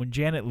when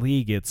Janet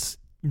Leigh gets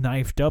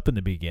knifed up in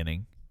the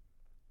beginning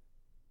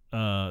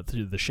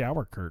through the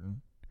shower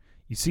curtain,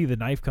 you see the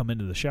knife come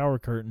into the shower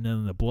curtain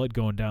and the blood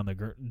going down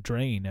the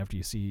drain after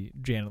you see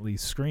Janet Leigh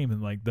scream,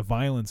 and like the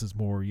violence is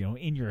more,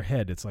 in your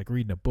head. It's like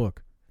reading a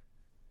book.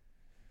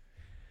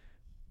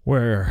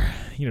 Where,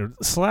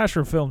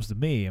 slasher films to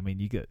me,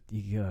 you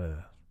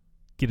gotta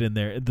get in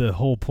there. The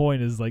whole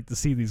point is like to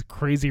see these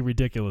crazy,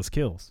 ridiculous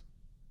kills.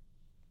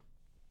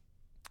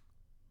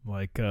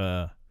 Like,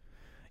 I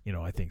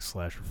think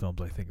slasher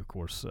films. I think, of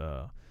course,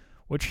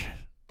 which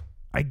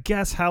I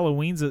guess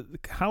Halloween's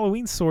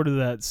sort of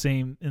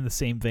in the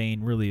same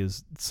vein, really,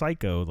 as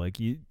Psycho. Like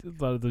a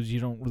lot of those, you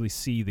don't really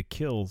see the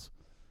kills.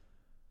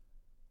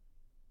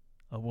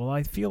 Well,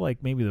 I feel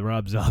like maybe the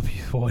Rob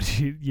Zombie one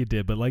you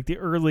did, but like the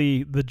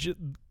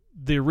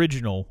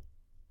original,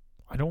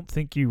 I don't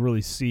think you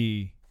really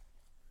see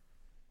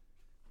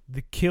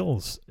the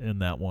kills in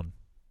that one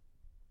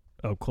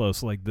up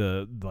close, like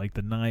the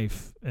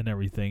knife and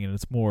everything, and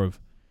it's more of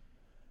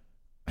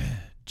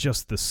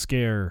just the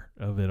scare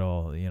of it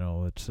all.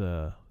 It's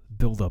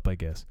build up, I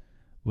guess.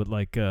 But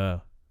like,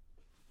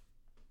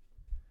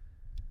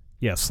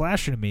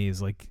 slashing to me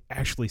is like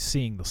actually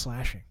seeing the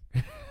slashing.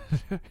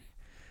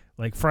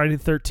 Like Friday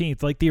the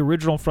 13th, like the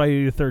original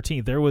Friday the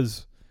 13th, there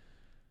was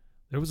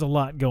a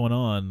lot going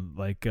on.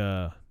 Like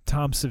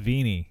Tom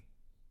Savini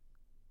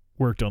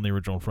worked on the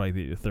original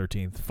Friday the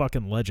 13th.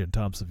 Fucking legend,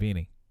 Tom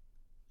Savini.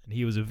 And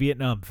he was a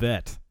Vietnam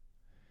vet.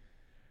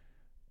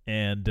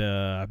 And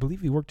I believe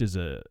he worked as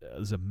a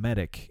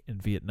medic in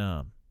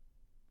Vietnam.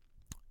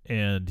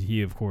 And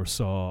he, of course,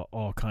 saw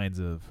all kinds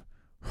of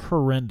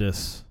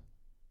horrendous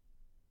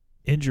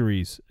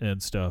injuries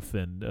and stuff,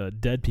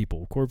 and dead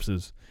people,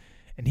 corpses.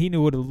 And he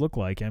knew what it looked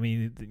like.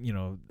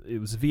 It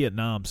was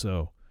Vietnam,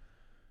 so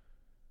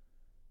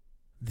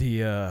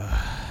the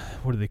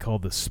what do they call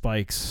the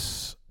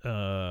spikes?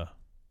 Damn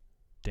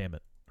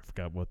it, I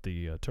forgot what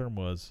the term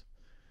was.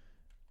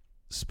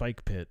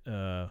 Spike pit.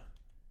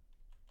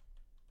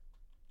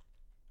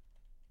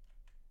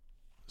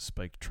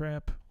 Spike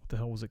trap. What the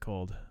hell was it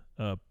called?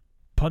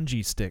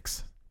 Punji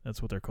sticks.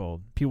 That's what they're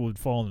called. People would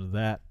fall into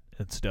that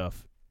and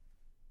stuff.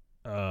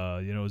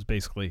 It was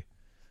basically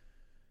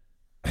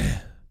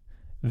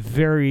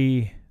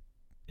very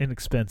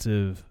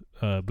inexpensive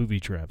booby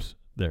traps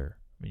there.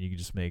 You could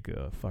just make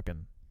a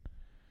fucking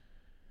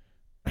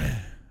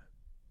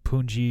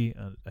punji.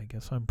 I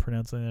guess I'm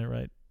pronouncing that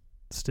right.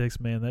 Sticks,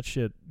 man,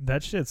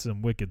 that shit's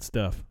some wicked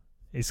stuff.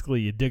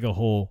 Basically, you dig a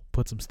hole,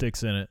 put some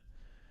sticks in it,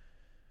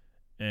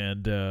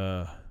 and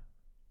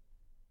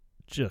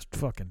just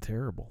fucking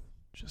terrible.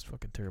 Just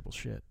fucking terrible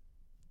shit.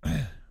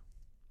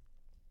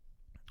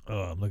 Oh,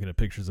 I'm looking at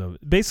pictures of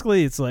it.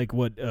 Basically, it's like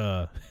what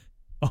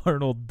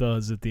Arnold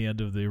does at the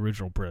end of the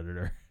original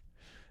Predator.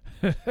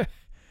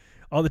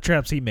 All the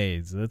traps he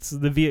made. That's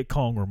the Viet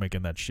Cong were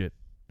making that shit.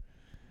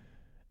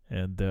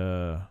 And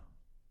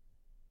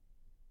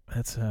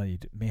that's how you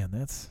do. Man,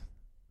 it's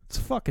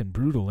fucking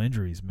brutal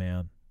injuries,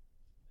 man.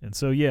 And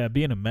so, yeah,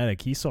 being a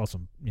medic, he saw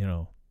some,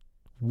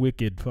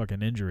 wicked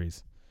fucking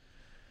injuries.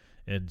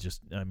 And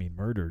just,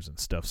 murders and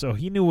stuff. So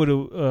he knew what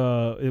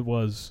it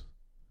was,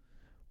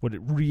 what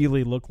it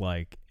really looked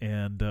like.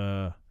 And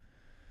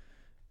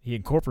he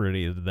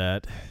incorporated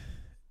that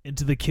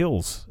into the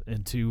kills,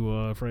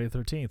 into Friday the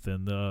 13th,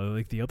 and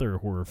like the other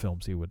horror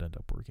films he would end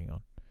up working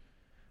on.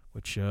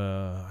 Which,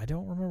 I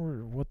don't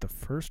remember what the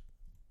first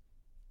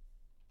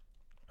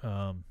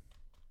film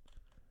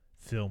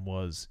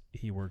was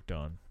he worked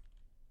on.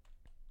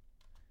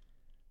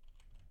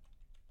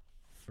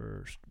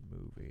 First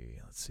movie.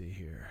 Let's see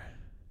here.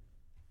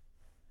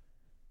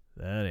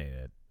 That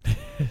ain't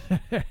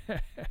it.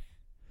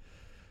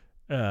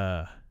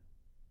 I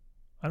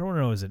don't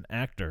know as an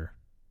actor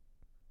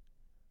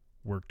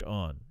worked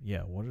on.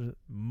 Yeah, what is it?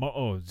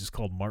 It's just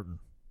called Martin.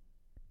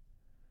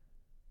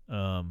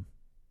 But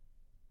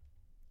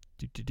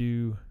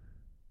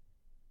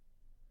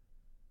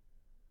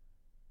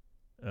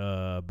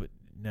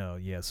no,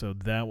 yeah, so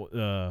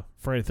that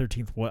Friday the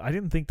 13th, I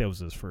didn't think that was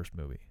his first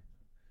movie.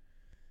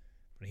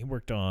 But he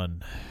worked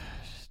on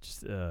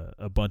just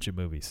a bunch of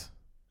movies.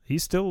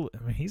 He's still,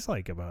 he's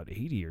like about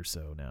 80 or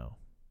so now.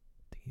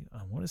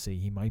 I want to say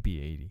he might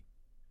be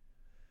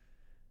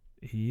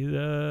 80.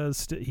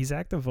 He's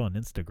active on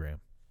Instagram.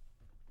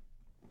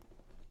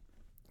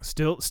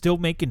 Still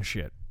making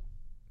shit.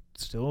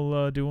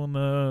 Still doing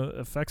the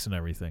effects and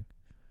everything.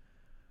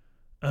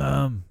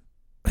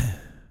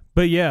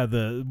 But yeah,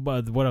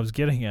 what I was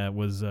getting at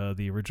was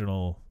the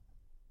original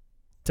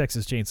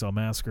Texas Chainsaw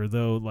Massacre,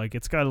 though, like,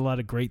 it's got a lot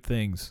of great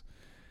things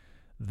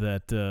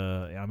that,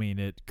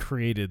 it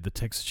created the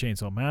Texas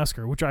Chainsaw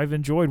Massacre, which I've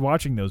enjoyed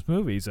watching those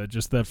movies.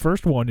 Just that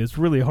first one is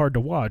really hard to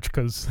watch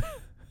because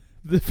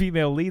the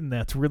female lead in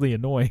that's really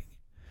annoying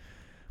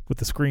with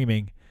the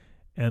screaming.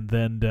 And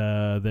then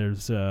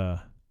there's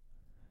the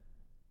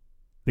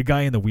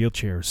guy in the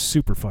wheelchair is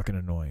super fucking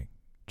annoying.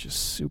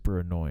 Just super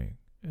annoying.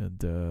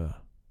 And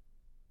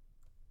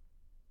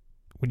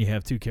when you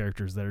have two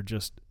characters that are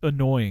just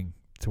annoying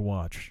to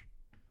watch,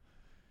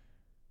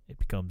 it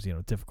becomes,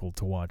 difficult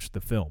to watch the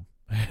film.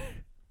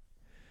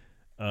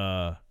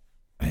 But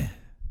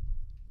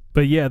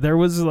yeah, there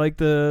was like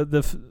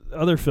the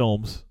other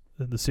films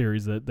in the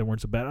series that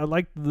weren't so bad. I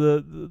liked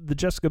the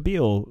Jessica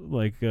Biel,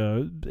 like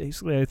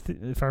basically,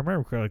 if I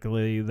remember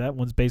correctly, that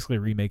one's basically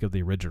a remake of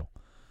the original.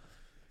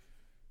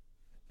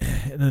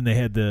 And then they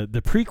had the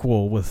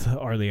prequel with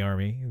Arlie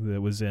Army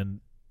that was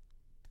in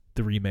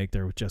the remake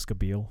there with Jessica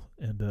Biel,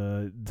 and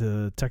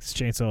the Texas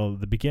Chainsaw,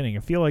 the beginning. I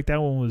feel like that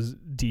one was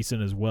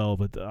decent as well,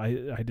 but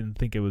I didn't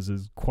think it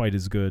was quite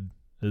as good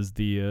as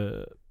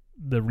the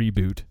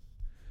reboot.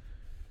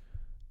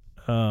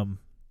 And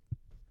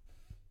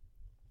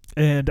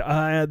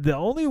the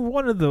only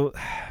one of the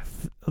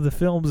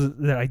films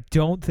that I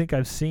don't think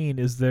I've seen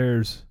is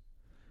there's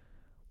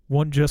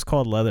one just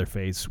called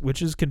Leatherface,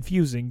 which is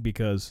confusing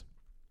because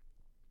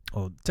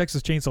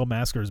Texas Chainsaw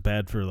Massacre is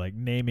bad for like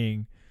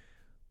naming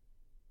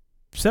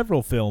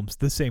several films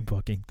the same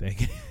fucking thing.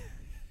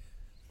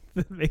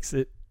 That makes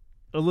it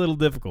a little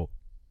difficult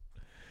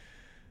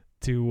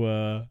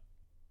to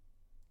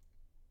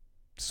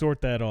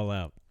sort that all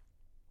out.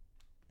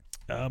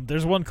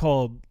 There's one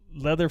called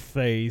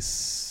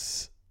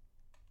Leatherface.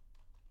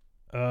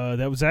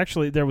 There was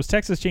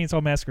Texas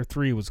Chainsaw Massacre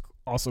 3 was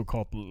also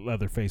called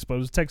Leatherface, but it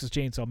was Texas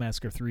Chainsaw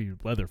Massacre 3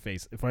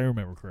 Leatherface, if I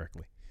remember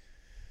correctly.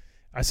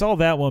 I saw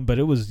that one, but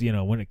it was,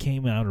 when it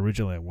came out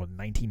originally,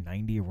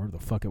 1990 or where the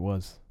fuck it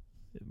was.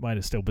 It might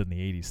have still been the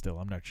 80s still.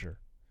 I'm not sure.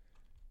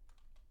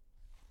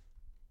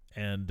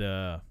 And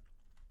there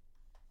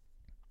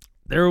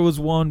was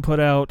one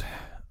put out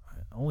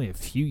only a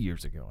few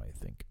years ago, I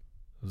think.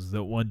 It was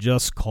the one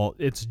just called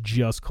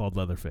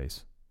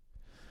Leatherface.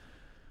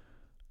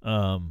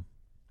 That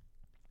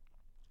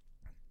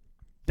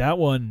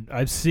one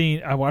I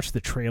watched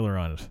the trailer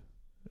on it,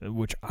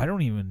 which I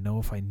don't even know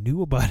if I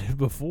knew about it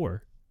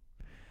before.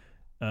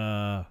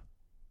 But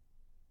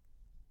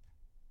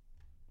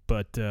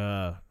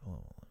let's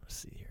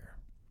see here.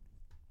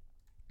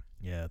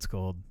 Yeah, it's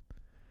called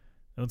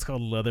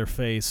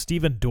Leatherface.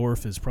 Steven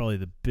Dorff is probably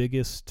the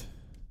biggest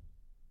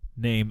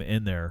name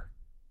in there.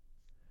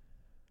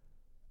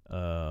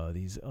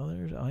 These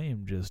others I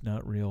am just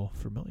not real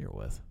familiar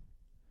with.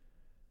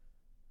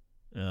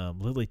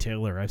 Lily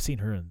Taylor, I've seen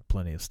her in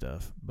plenty of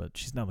stuff, but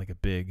she's not like a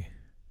big.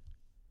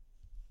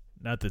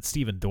 Not that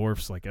Steven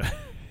Dorff's like a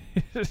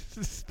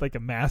like a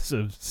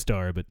massive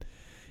star, but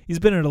he's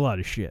been in a lot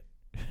of shit.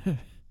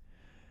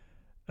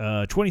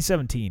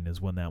 2017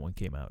 is when that one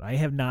came out. I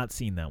have not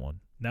seen that one.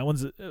 That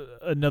one's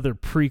another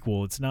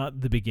prequel. It's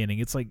not the beginning.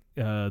 It's like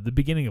the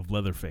beginning of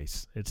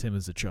Leatherface. It's him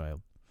as a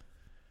child.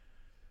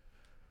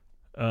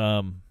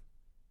 But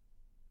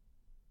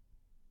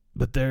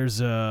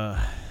there's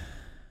I've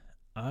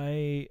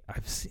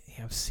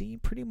seen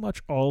pretty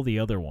much all the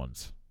other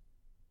ones,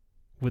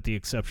 with the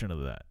exception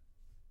of that.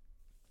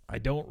 I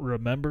don't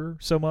remember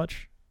so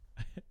much.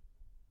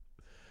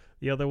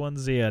 The other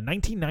ones,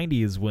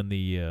 1990 is when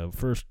the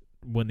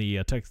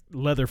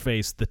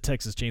Leatherface, the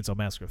Texas Chainsaw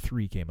Massacre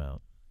 3 came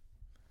out.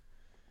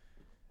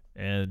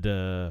 And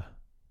I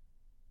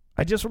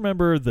just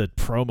remember the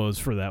promos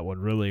for that one,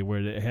 really, where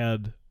it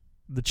had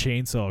the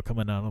chainsaw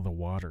coming out of the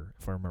water,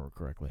 if I remember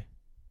correctly.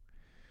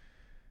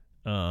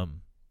 I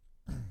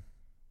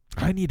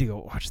need to go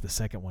watch the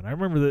second one. I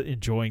remember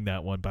enjoying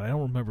that one, but I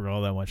don't remember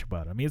all that much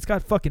about it. I mean, it's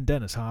got fucking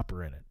Dennis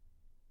Hopper in it.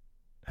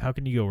 How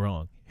can you go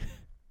wrong?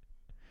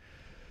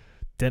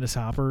 Dennis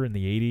Hopper in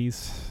the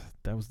 80s,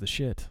 that was the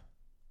shit.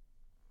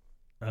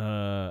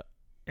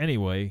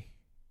 Anyway,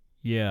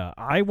 yeah,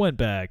 I went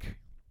back.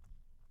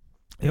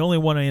 The only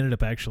one I ended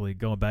up actually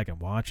going back and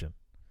watching,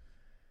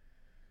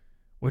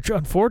 which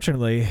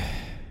unfortunately,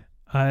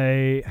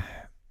 I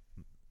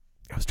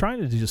was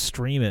trying to just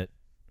stream it,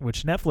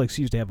 which Netflix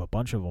used to have a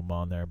bunch of them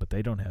on there, but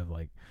they don't have,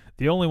 like,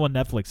 the only one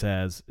Netflix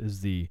has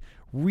is the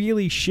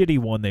really shitty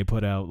one they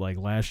put out like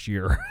last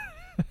year.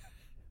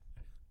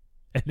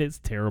 And it's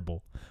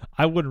terrible.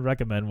 I wouldn't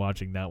recommend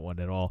watching that one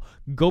at all.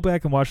 Go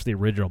back and watch the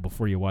original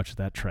before you watch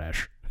that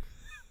trash.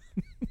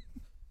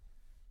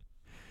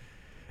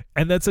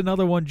 And that's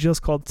another one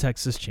just called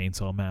Texas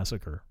Chainsaw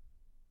Massacre.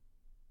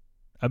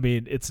 I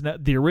mean, it's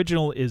not, the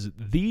original is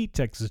The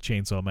Texas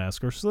Chainsaw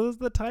Massacre, so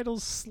the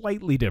title's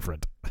slightly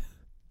different.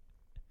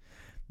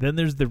 Then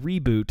there's the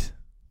reboot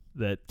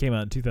that came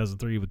out in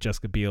 2003 with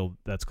Jessica Biel.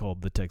 That's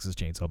called The Texas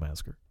Chainsaw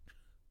Massacre.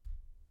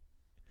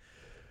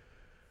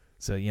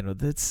 So, you know,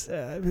 that's...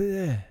 I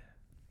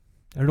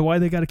don't know why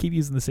they got to keep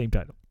using the same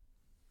title.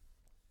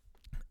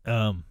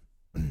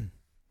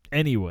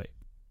 Anyway,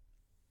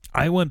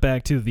 I went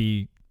back to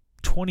the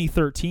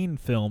 2013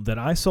 film that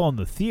I saw in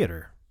the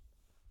theater.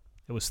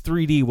 It was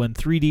 3D when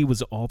 3D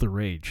was all the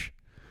rage.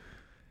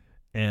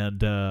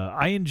 And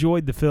I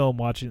enjoyed the film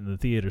watching it in the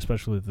theater,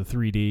 especially the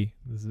 3D.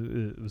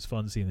 It was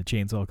fun seeing the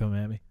chainsaw come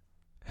at me.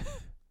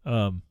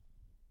 I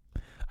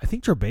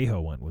think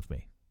Trebejo went with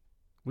me.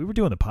 We were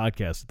doing the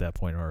podcast at that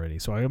point already,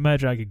 so I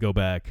imagine I could go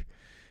back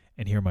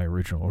and hear my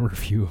original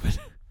review of it.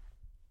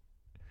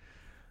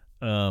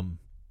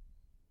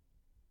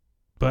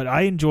 But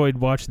I enjoyed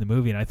watching the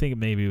movie, and I think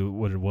maybe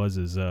what it was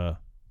is I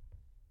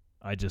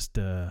just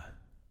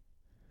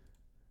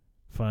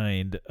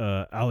find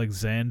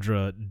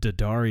Alexandra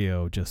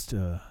Daddario just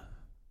a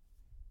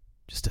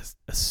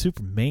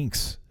super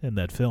minx in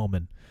that film,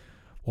 and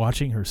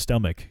watching her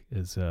stomach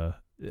is I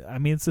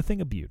mean, it's a thing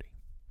of beauty.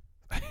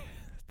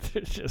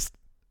 It's just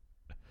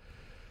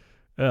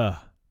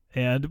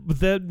and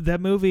that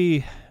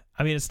movie,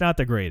 I mean, it's not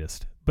the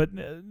greatest, but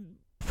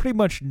pretty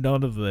much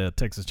none of the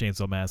Texas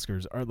Chainsaw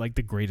Massacres are like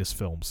the greatest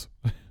films.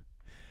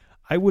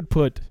 I would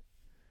put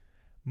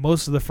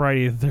most of the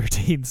Friday the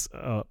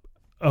 13th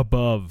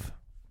above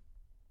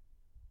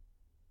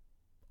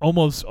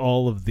almost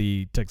all of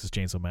the Texas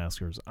Chainsaw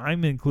Massacres.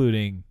 I'm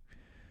including,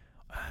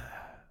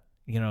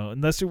 you know,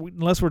 unless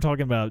we're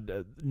talking about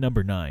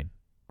number 9,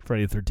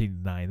 Friday the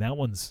 13th 9. That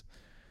one's,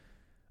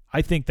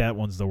 I think that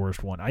one's the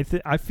worst one. I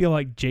feel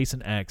like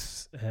Jason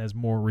X has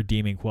more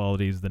redeeming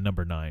qualities than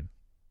number 9.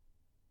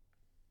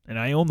 And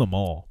I own them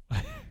all.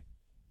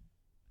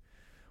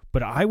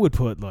 But I would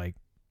put, like,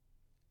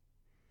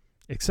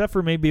 except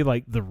for maybe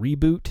like the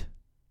reboot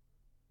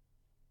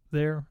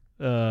there,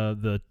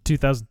 the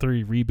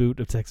 2003 reboot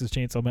of Texas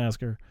Chainsaw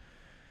Massacre,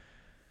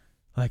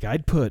 like,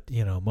 I'd put,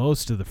 you know,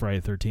 most of the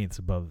Friday the 13th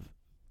above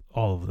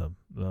all of them.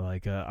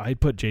 Like, I'd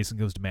put Jason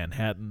Goes to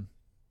Manhattan.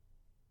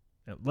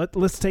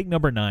 Let's take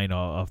number 9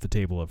 off the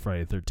table of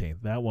Friday the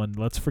 13th. That one,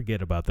 let's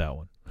forget about that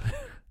one.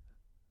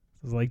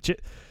 It's like,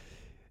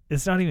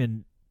 it's not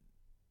even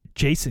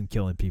Jason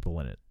killing people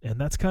in it. And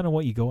that's kind of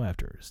what you go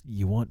after.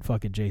 You want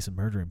fucking Jason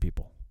murdering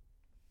people.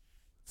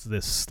 It's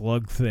this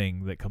slug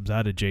thing that comes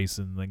out of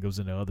Jason and then goes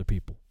into other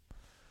people.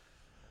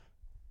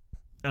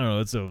 I don't know,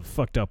 it's a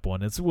fucked up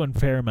one. It's when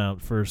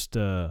Paramount first,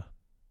 was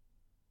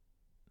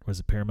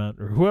it Paramount?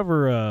 Or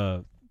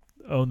whoever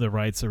owned the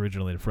rights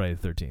originally to Friday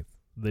the 13th.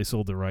 They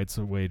sold the rights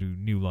away to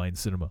New Line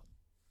Cinema.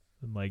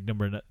 And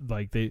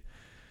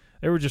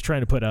they were just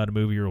trying to put out a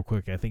movie real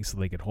quick, I think, so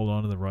they could hold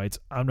on to the rights.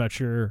 I'm not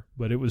sure,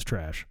 but it was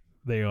trash.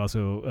 They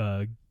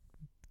also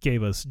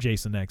gave us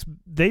Jason X.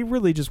 They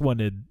really just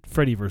wanted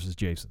Freddy versus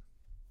Jason.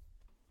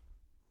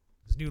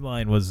 This New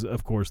Line was,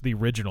 of course, the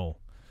original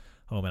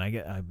home, and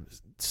I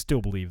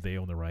still believe they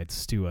own the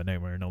rights to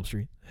Nightmare on Elm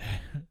Street.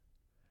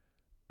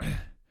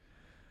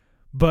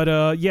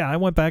 But yeah, I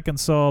went back and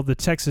saw the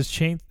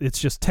It's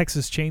just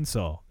Texas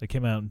Chainsaw. That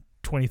came out in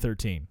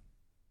 2013.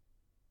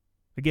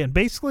 Again,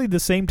 basically the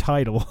same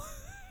title.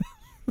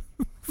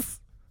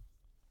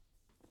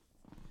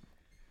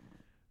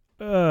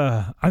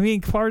 I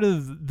mean, part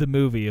of the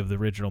movie, of the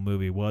original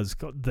movie, was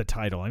the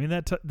title. I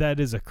mean, that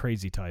is a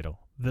crazy title.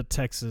 The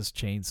Texas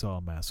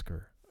Chainsaw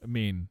Massacre. I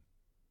mean,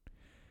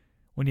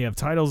 when you have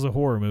titles of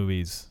horror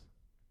movies,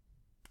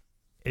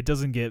 it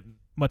doesn't get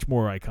much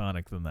more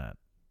iconic than that.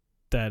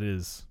 That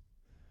is,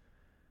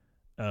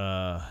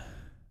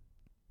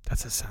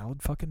 that's a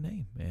solid fucking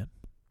name, man.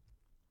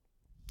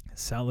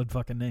 Solid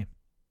fucking name.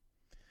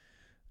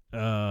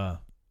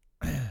 But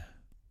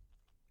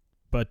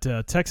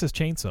Texas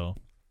Chainsaw,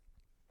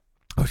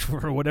 which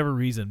for whatever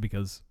reason,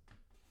 because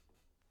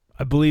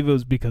I believe it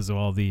was because of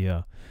all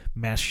the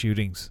mass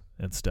shootings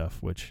and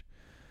stuff, which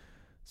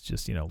is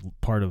just,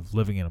 part of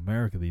living in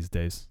America these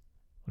days,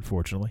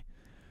 unfortunately.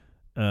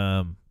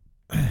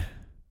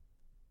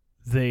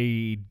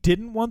 They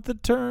didn't want the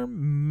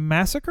term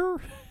massacre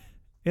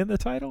in the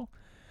title.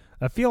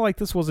 I feel like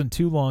this wasn't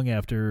too long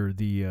after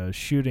the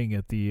shooting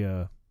at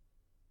the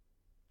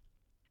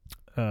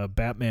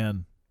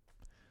Batman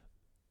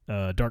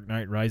Dark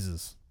Knight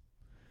Rises.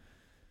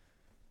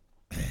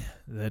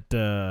 That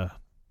the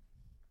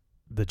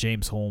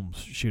James Holmes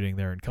shooting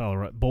there in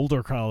Colorado,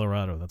 Boulder,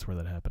 Colorado. That's where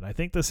that happened. I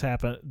think this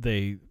happened.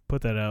 They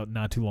put that out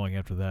not too long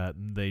after that,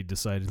 and they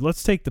decided,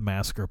 let's take the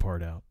massacre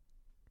part out.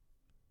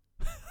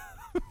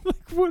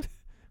 Like, what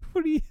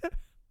do you?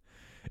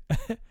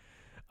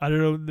 I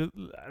don't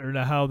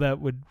know how that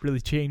would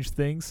really change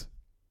things.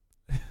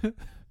 I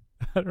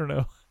don't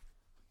know.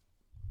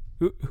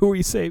 Who are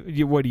you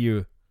saying? What do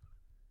you?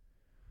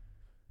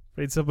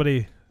 Afraid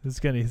somebody is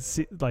gonna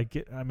see?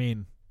 Like, I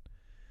mean,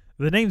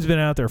 the name's been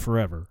out there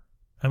forever.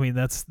 I mean,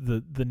 that's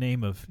the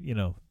name of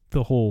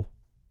the whole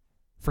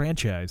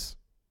franchise.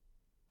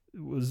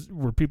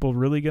 Were people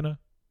really gonna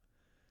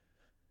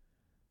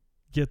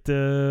get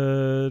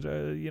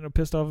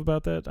pissed off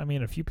about that? I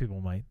mean, a few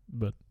people might,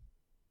 but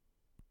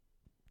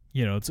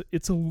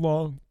it's a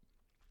long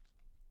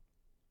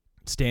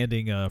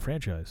standing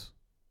franchise,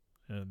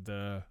 and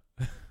I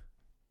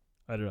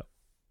don't know.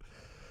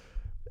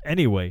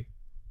 Anyway,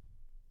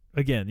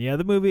 again,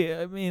 the movie,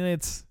 I mean,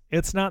 it's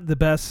not the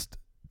best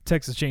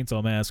Texas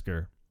Chainsaw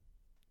Massacre.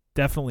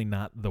 Definitely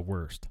not the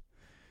worst.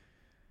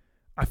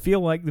 I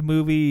feel like the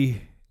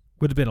movie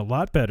would have been a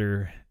lot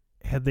better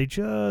had they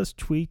just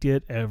tweaked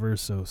it ever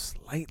so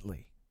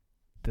slightly.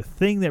 The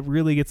thing that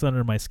really gets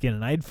under my skin,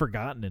 and I'd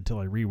forgotten until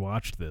I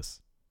rewatched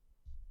this.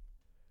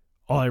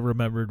 All I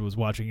remembered was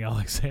watching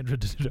Alexandra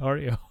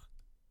Daddario.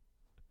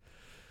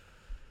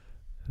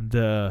 And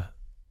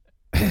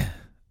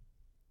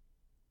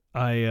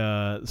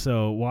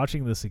so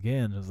watching this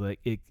again, it was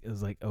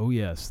like, oh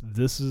yes,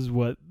 this is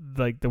what,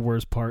 like, the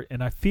worst part.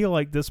 And I feel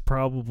like this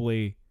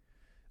movie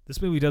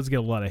does get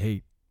a lot of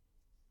hate.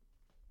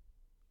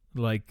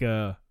 Like,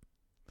 I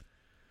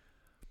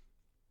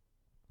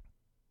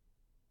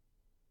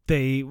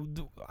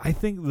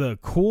think the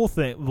cool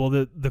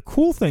thing, the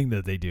cool thing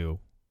that they do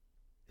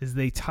is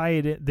they tie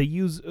it in, they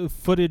use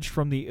footage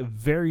from the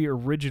very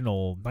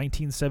original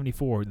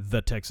 1974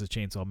 The Texas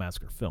Chainsaw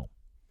Massacre film.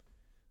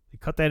 They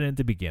cut that in at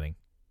the beginning.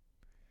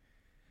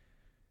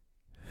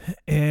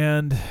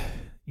 And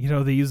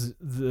they use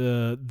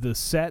the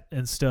set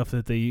and stuff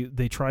that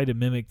they try to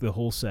mimic the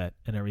whole set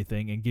and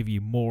everything and give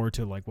you more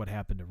to like what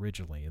happened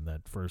originally in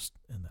that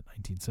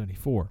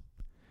 1974.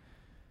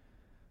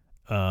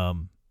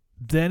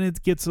 Then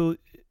it gets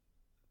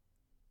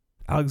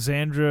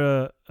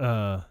Alexandra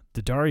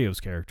Daddario's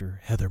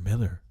character, Heather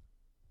Miller.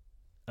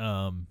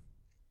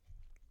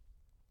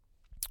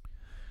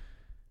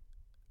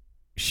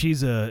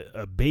 She's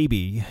a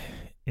baby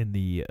in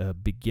the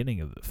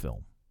beginning of the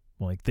film.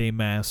 Like, they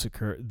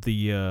massacre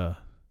the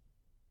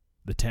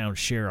town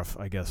sheriff,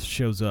 I guess,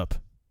 shows up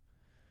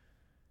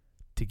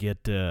to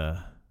get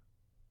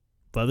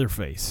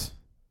Leatherface,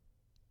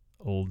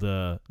 old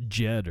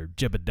Jed or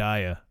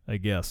Jebediah, I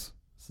guess.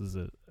 This is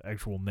an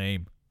actual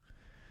name.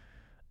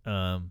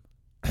 And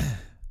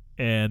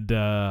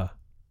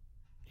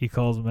he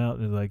calls him out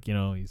and is like,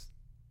 he's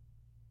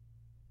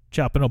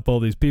chopping up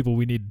all these people.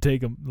 We need to take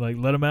them, like,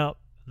 let them out.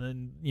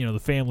 And then, the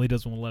family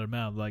doesn't want to let them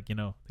out. Like,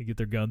 they get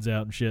their guns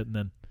out and shit. And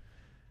then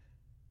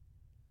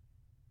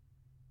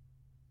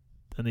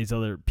these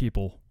other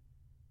people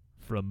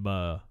from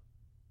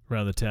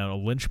around the town, a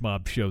lynch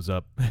mob shows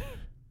up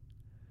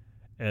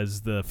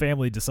as the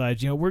family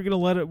decides, we're gonna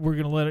let it.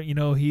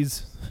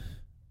 He's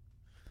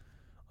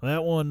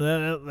that one,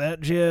 that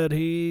Jed.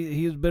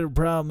 He's a bit of a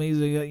problem. He's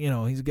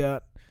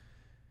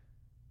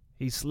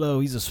slow.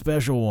 He's a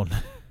special one.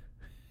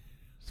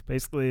 So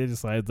basically, they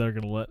decide they're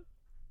gonna let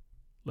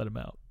him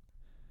out.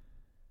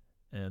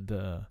 And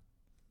sounds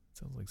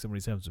like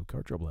somebody's having some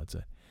car trouble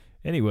outside.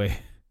 Anyway.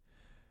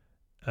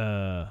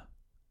 Well,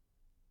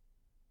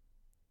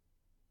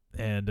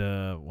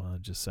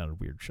 it just sounded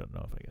weird shutting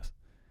off, I guess.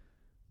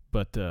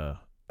 But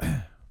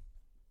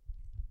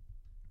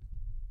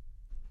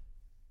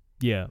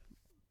yeah,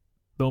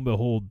 lo and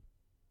behold,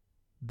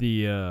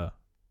 the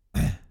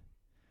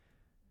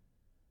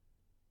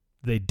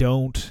they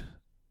don't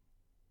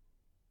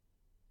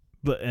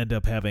end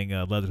up having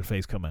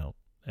Leatherface come out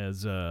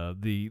as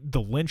the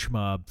lynch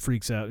mob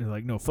freaks out and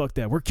like, no, fuck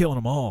that, we're killing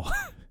them all.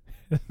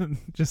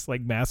 Just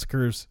like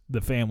massacres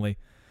the family.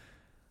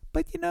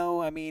 But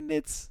I mean,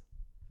 I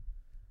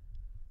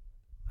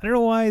don't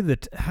know why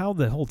how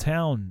the whole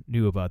town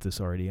knew about this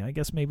already. I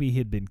guess maybe he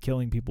had been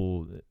killing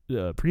people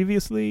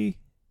previously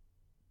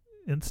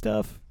and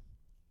stuff.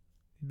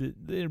 It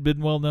had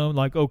been well known,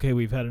 like, okay,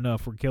 we've had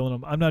enough, we're killing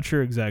them. I'm not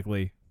sure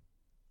exactly.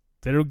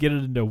 They don't get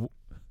into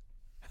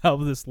how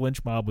this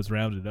lynch mob was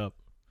rounded up.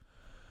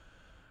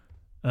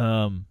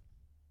 Because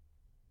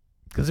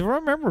if I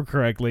remember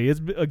correctly, it's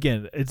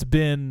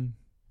been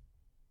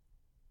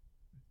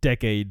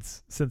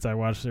decades since I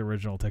watched the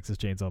original Texas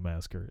Chainsaw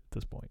Massacre at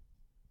this point.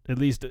 At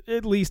least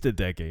a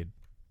decade.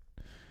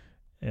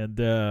 And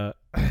I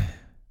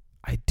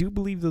do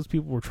believe those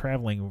people were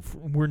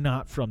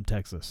not from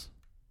Texas.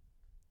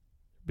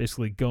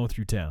 Basically going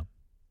through town.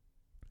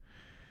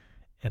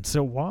 And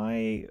so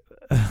why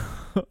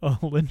a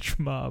lynch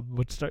mob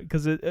would start?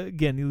 Because,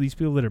 again, these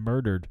people that are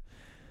murdered,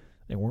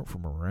 they weren't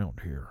from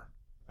around here.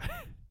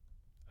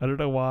 I don't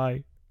know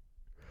why.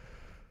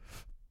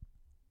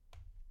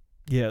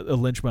 Yeah, a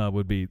lynch mob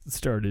would be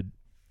started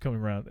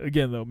coming around.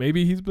 Again, though,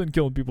 maybe he's been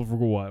killing people for a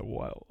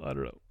while. I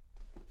don't know.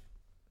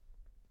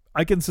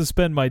 I can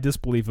suspend my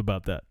disbelief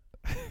about that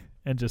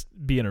and just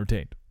be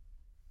entertained.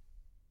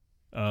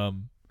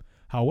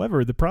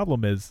 However, the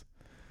problem is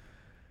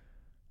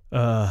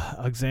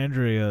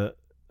Alexandra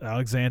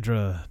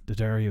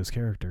Daddario's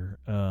character,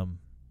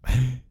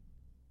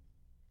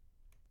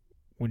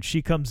 when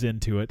she comes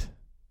into it,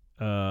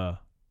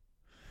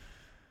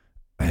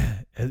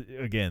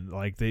 again,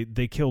 like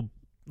they killed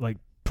like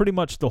pretty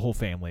much the whole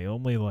family.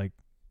 Only like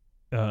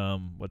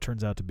what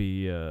turns out to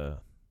be is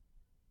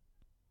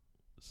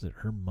it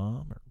her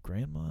mom or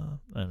grandma?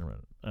 I don't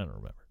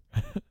remember.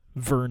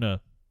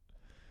 Verna.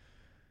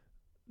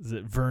 Is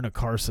it Verna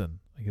Carson?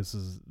 I guess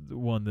is the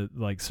one that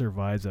like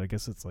survives it. I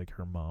guess it's like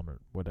her mom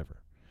or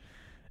whatever.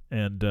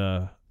 And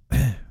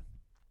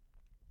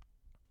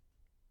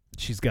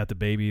she's got the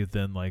baby.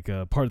 Then like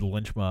part of the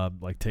lynch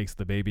mob like takes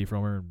the baby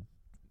from her and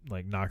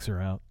like knocks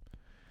her out.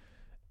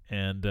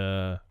 And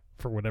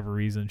for whatever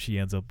reason, she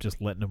ends up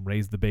just letting them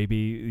raise the baby,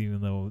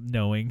 even though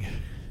knowing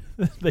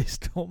they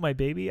stole my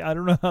baby. I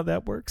don't know how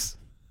that works.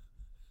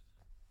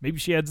 Maybe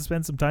she had to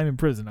spend some time in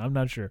prison. I'm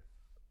not sure.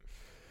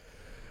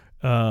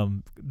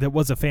 There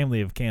was a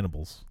family of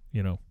cannibals,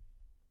 and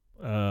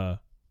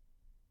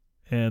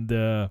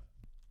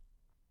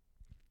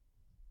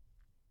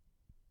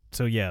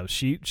so yeah,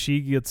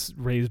 she gets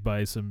raised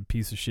by some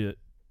piece of shit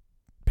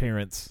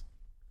parents.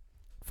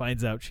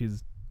 Finds out she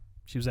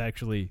was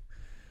actually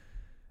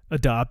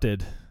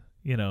adopted,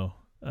 at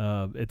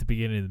the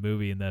beginning of the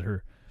movie, and that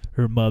her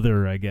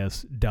mother, I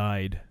guess,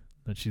 died.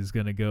 That she's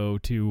gonna go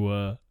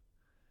to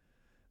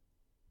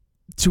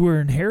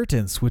her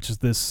inheritance, which is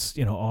this,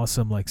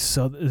 awesome like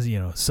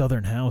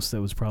southern house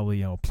that was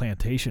probably a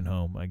plantation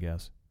home, I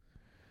guess.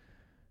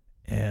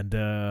 And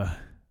I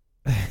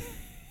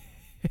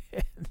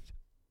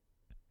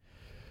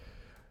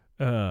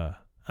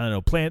don't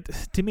know,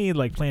 to me,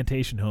 like,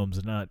 plantation homes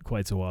are not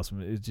quite so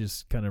awesome. It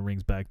just kind of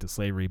rings back to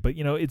slavery, but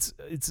it's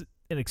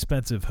an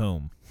expensive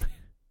home.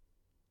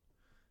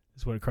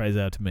 Is what it cries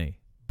out to me.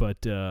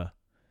 But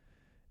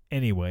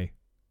anyway,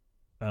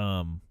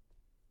 the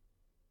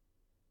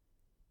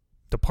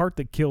part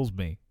that kills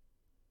me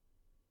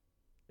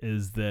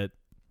is that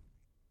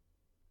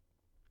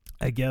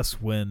I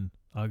guess when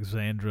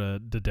Alexandra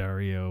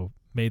Daddario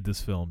made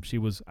this film, she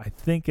was, I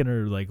think, in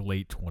her like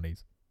late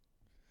 20s,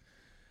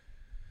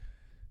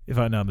 if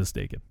I'm not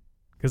mistaken.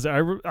 Because I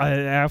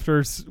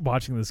after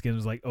watching this again, I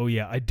was like, oh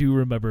yeah, I do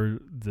remember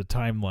the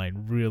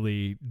timeline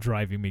really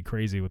driving me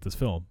crazy with this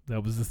film.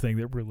 That was the thing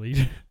that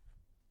really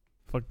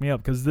fucked me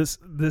up. Because this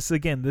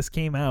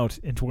came out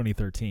in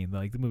 2013.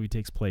 Like, the movie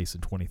takes place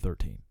in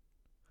 2013.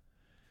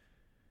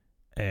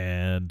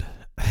 And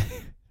I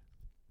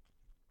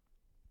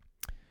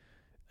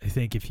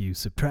think if you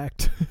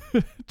subtract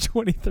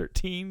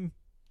 2013,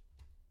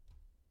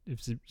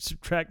 if you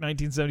subtract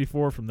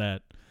 1974 from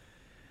that,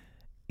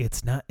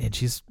 it's not. And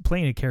she's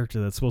playing a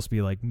character that's supposed to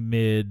be like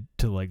mid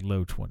to like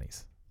low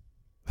 20s.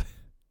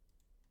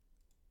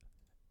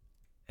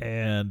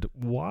 And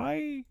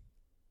why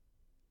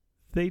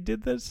they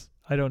did this,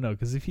 I don't know.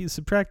 Because if you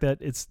subtract that,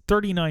 it's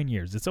 39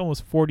 years. It's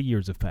almost 40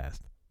 years have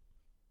passed.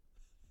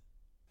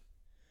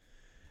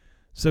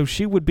 So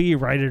she would be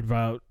right at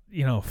about,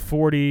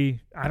 40.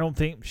 I don't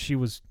think she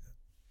was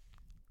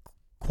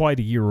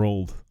quite a year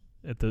old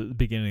at the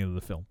beginning of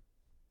the film.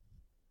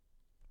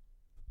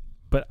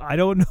 But I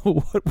don't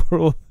know what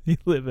world you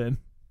live in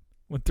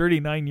when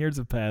 39 years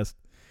have passed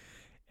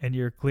and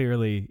you're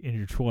clearly in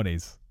your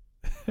 20s.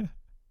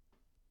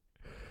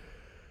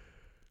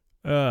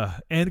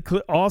 And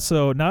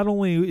also, not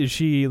only is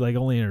she like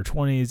only in her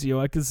 20s,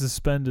 I could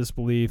suspend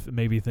disbelief and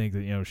maybe think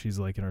that, she's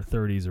like in her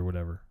 30s or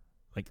whatever.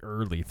 Like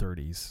early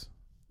 30s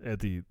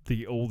at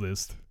the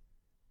oldest.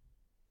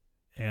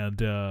 And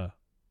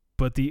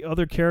but the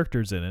other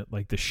characters in it,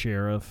 like the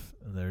sheriff,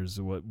 and there's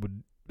what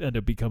would end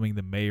up becoming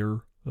the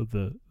mayor of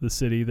the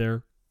city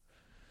there,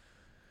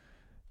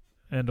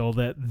 and all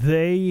that,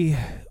 they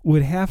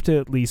would have to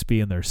at least be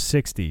in their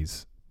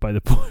 60s by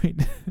the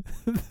point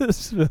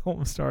this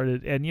film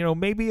started, and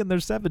maybe in their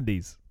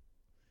 70s,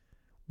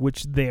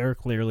 which they are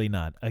clearly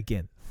not.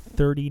 Again,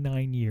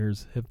 39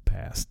 years have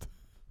passed.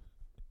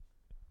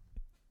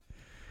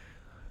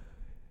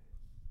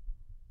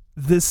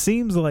 This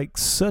seems like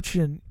such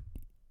an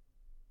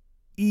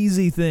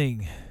easy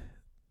thing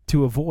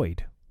to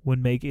avoid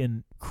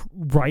when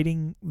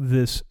writing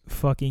this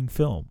fucking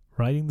film,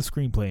 writing the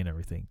screenplay and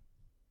everything.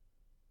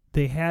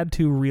 They had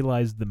to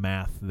realize the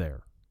math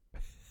there.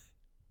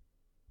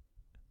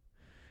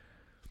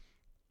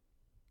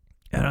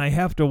 And I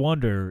have to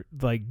wonder,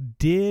 like,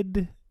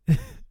 did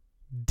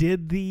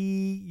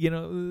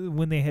the,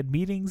 when they had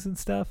meetings and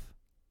stuff,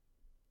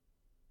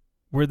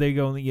 were they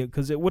going,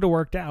 because it would have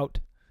worked out.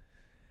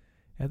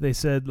 And they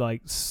said,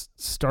 like,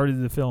 started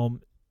the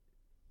film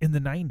in the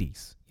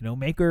 90s,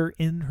 make her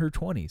in her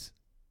 20s.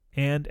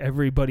 And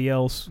everybody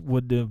else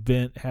would have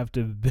been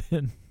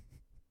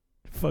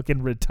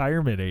fucking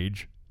retirement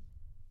age.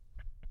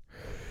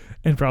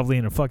 And probably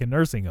in a fucking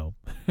nursing home.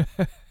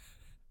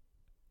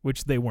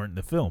 Which they weren't in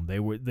the film.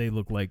 They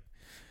looked like,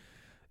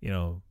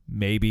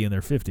 maybe in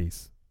their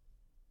 50s.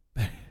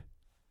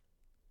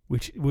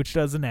 which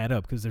doesn't add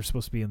up, because they're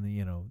supposed to be in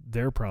the,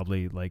 they're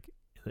probably like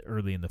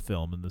early in the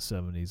film in the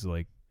 70s,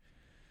 like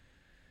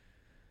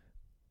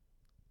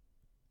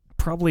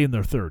probably in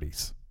their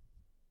 30s.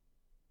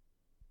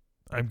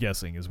 I'm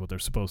guessing is what they're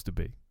supposed to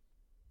be.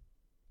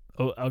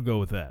 I'll go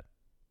with that.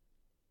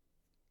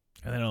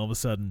 And then all of a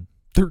sudden,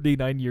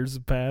 39 years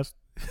have passed.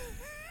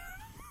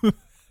 And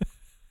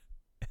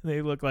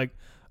they look like,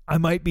 I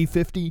might be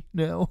 50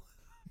 now.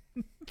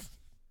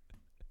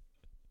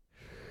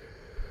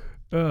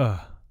 I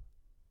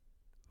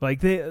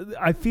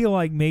feel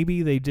like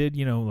maybe they did,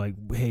 like,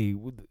 hey,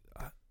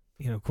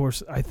 of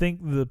course, I think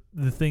the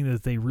thing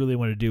that they really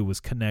want to do was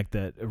connect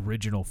that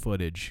original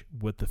footage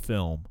with the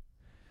film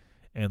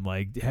and,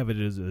 like, have it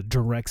as a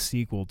direct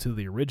sequel to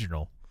the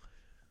original.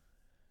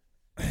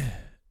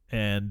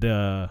 And,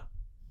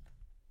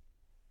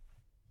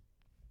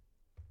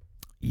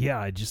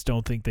 yeah, I just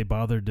don't think they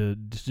bothered to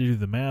do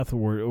the math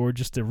or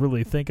just to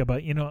really think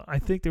about, I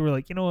think they were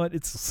like, what,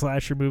 it's a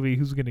slasher movie,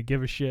 who's going to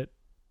give a shit?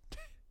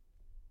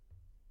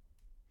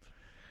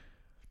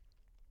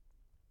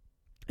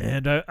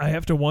 And I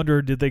have to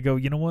wonder, did they go,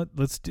 you know what,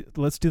 let's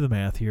do the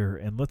math here,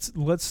 and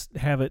let's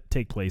have it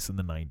take place in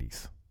the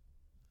 90s.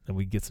 And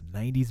we get some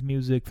 90s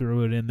music,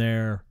 throw it in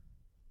there.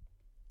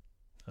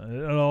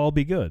 It'll all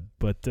be good.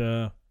 But,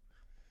 again,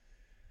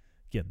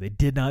 they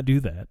did not do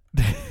that.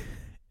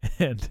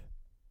 And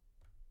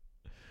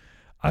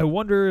I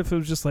wonder if it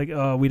was just like,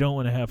 oh, we don't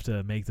want to have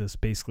to make this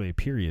basically a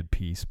period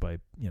piece by,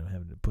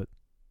 having to put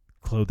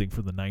clothing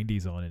from the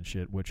 90s on and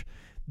shit, which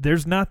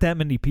there's not that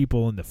many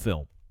people in the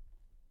film.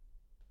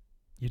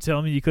 You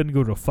telling me you couldn't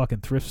go to a fucking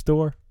thrift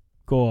store?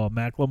 Go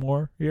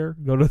Macklemore here?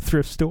 Go to a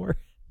thrift store?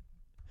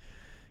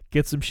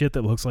 Get some shit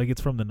that looks like it's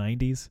from the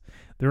 90s?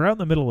 They're out in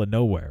the middle of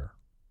nowhere.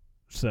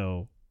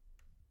 So,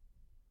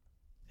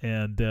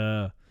 and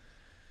a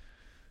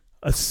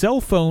cell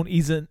phone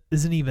isn't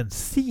even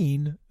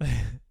seen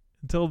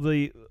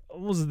until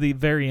almost the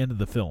very end of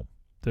the film.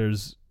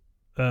 There's,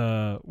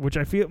 which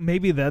I feel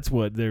maybe that's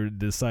what they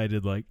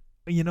decided, like,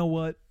 you know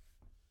what?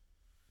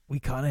 We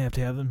kind of have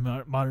to have them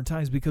modern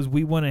times because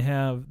we want to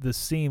have this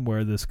scene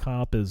where this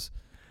cop is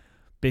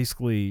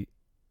basically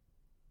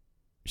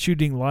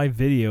shooting live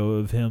video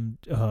of him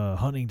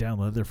hunting down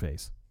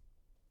Leatherface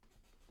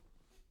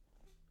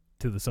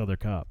to this other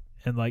cop.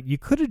 And, like, you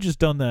could have just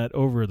done that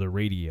over the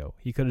radio.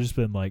 He could have just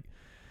been, like,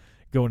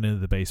 going into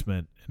the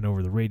basement and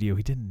over the radio.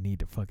 He didn't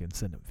need to fucking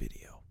send him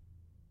video.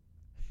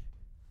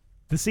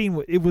 The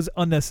scene, it was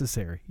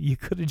unnecessary. You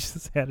could have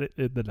just had it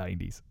in the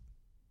 90s.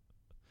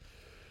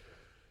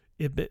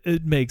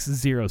 It makes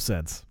zero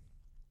sense.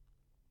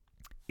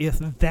 If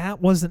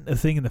that wasn't a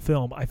thing in the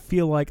film, I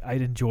feel like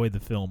I'd enjoy the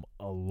film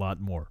a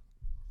lot more.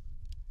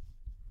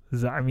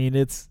 I mean,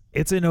 it's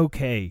an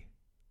okay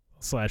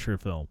slasher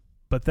film,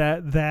 but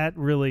that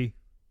really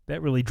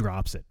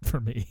drops it for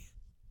me.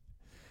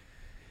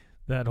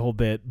 That whole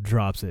bit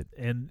drops it,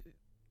 and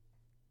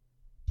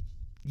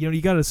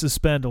you got to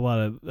suspend a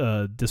lot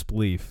of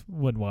disbelief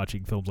when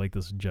watching films like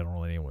this in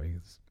general,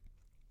 anyways.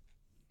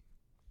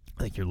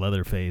 Like your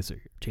Leatherface or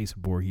your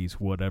Jason Voorhees,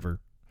 whatever.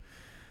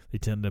 They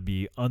tend to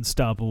be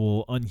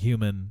unstoppable,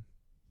 unhuman,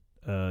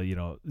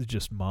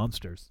 just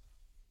monsters.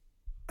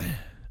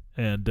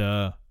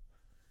 And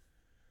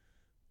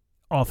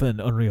often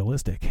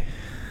unrealistic.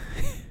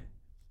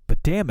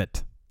 But damn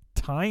it,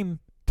 time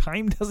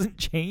doesn't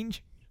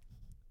change.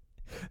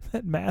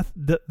 That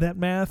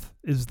math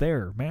is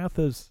there. Math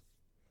is,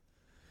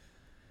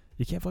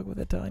 you can't fuck with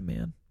that time,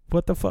 man.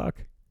 What the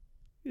fuck?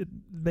 It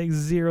makes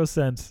zero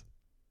sense.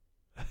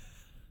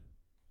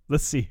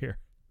 Let's see here.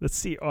 Let's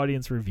see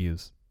audience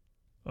reviews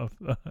of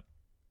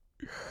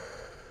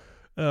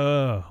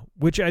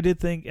which I did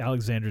think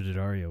Alexandra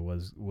Daddario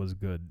was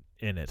good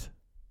in it.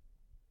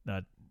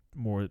 Not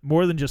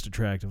more than just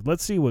attractive.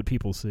 Let's see what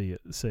people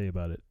say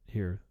about it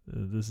here.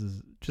 This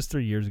is just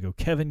 3 years ago.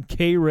 Kevin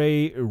K.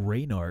 Ray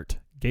Reinhardt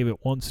gave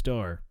it 1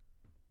 star.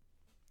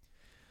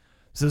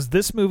 Says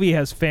this movie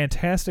has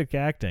fantastic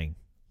acting,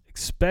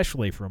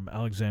 especially from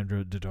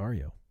Alexandra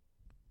Daddario,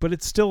 but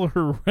it's still a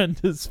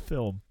horrendous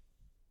film.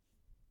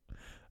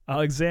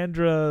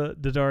 Alexandra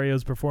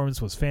Daddario's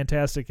performance was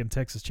fantastic in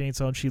Texas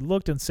Chainsaw, and she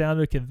looked and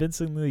sounded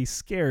convincingly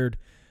scared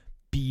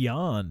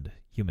beyond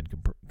human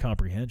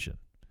comprehension.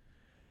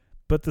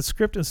 But the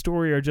script and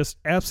story are just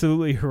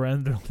absolutely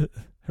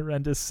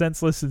horrendous,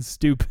 senseless, and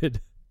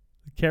stupid.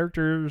 The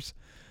characters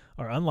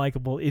are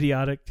unlikable,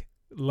 idiotic,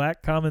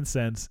 lack common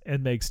sense,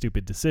 and make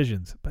stupid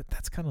decisions. But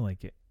that's kind of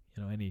like it,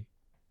 any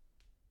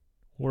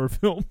horror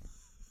film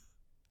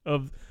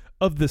of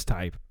this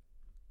type.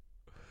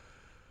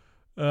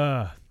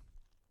 Let's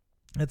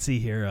see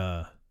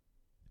here.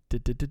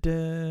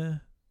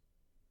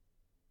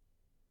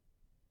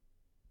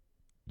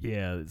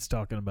 Yeah, it's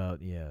talking about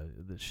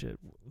the shit.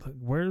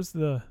 Where's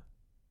the?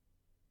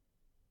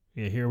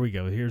 Yeah, here we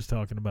go. Here's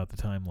talking about the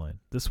timeline.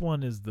 This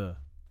one is the.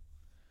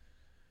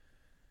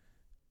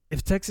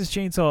 If Texas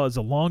Chainsaw is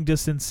a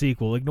long-distance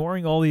sequel,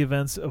 ignoring all the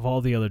events of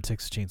all the other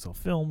Texas Chainsaw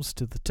films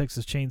to the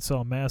Texas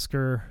Chainsaw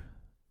Massacre,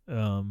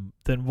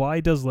 then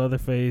why does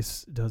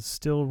Leatherface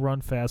still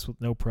run fast with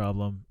no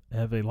problem,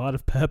 have a lot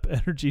of pep,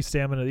 energy,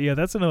 stamina? Yeah,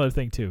 that's another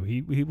thing, too.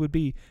 He would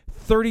be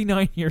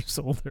 39 years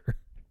older.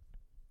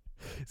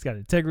 He's got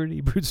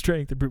integrity, brute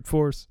strength, and brute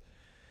force.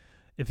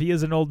 If he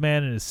is an old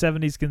man in his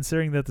 70s,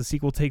 considering that the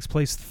sequel takes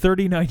place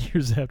 39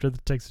 years after the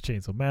Texas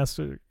Chainsaw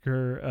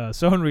Massacre,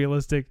 so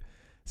unrealistic.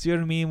 See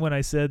what I mean when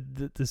I said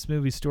that this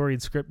movie's story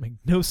and script make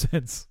no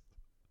sense?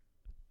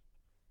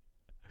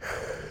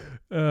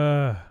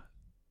 Yeah.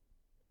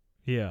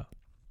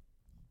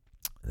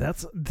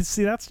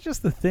 That's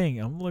just the thing.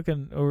 I'm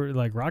looking over,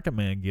 like, Rocket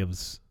Man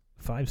gives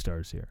 5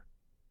 stars here.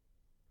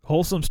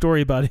 Wholesome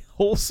story about it.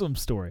 Wholesome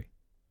story.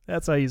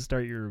 That's how you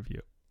start your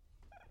review.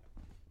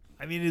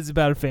 I mean, it's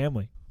about a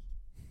family.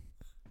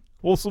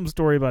 Wholesome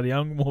story about a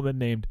young woman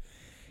named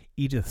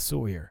Edith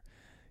Sawyer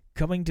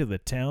coming to the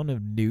town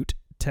of Newt,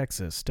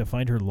 Texas, to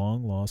find her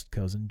long-lost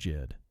cousin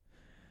Jed.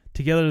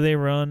 Together they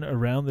run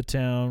around the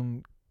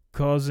town,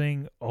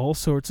 causing all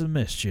sorts of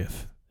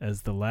mischief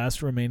as the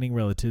last remaining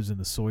relatives in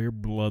the Sawyer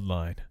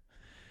bloodline.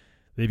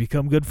 They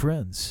become good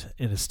friends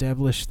and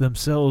establish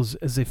themselves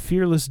as a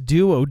fearless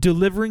duo,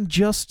 delivering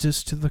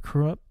justice to the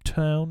corrupt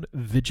town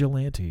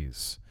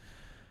vigilantes.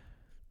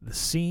 The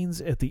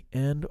scenes at the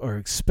end are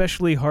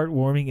especially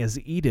heartwarming as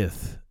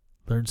Edith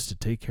learns to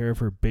take care of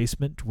her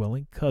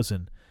basement-dwelling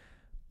cousin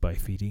by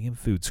feeding him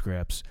food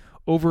scraps.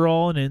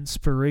 Overall, an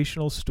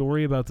inspirational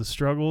story about the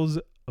struggles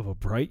of a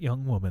bright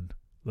young woman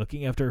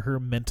looking after her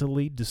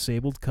mentally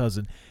disabled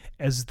cousin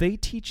as they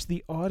teach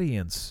the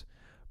audience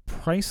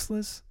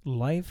priceless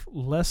life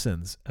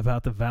lessons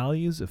about the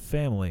values of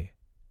family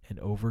and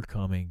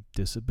overcoming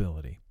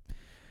disability.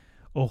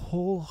 A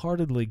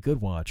wholeheartedly good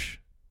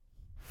watch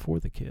for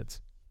the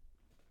kids.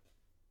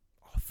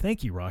 Oh,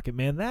 thank you, Rocket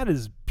Man. That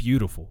is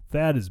beautiful.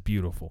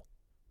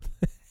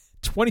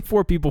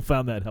 24 people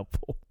found that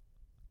helpful.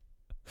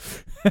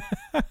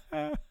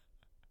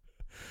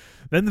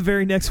 Then the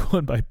very next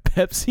one by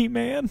Pepsi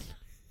Man.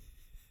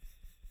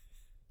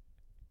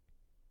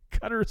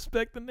 Gotta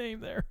respect the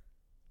name there.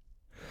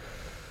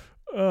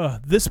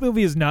 This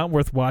movie is not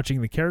worth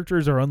watching. The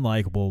characters are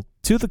unlikable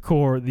to the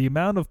core. The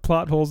amount of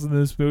plot holes in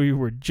this movie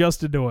were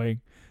just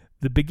annoying.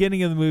 The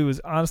beginning of the movie was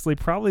honestly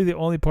probably the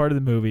only part of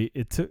the movie.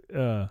 It took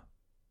was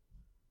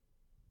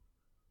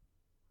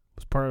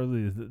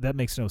partly that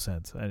makes no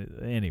sense.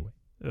 Anyway,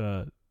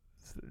 I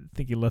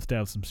think you left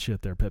out some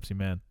shit there, Pepsi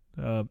Man.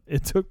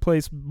 It took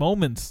place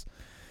moments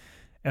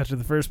after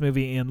the first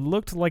movie and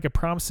looked like a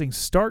promising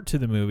start to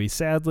the movie.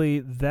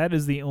 Sadly, that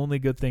is the only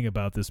good thing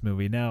about this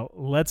movie. Now,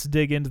 let's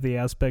dig into the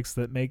aspects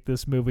that make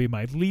this movie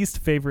my least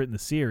favorite in the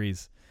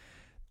series.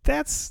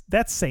 That's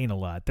saying a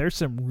lot. There's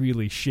some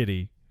really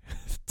shitty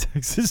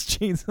Texas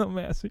Chainsaw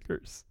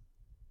Massacres.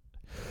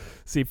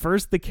 See,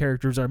 first, the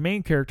characters. Our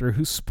main character,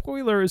 whose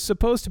spoiler is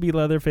supposed to be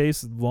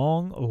Leatherface's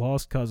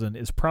long-lost cousin,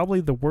 is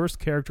probably the worst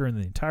character in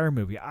the entire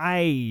movie.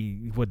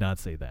 I would not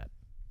say that.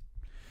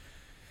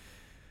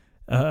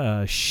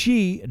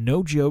 She,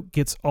 no joke,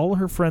 gets all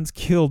her friends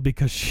killed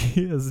because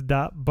she has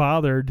not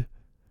bothered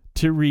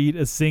to read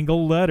a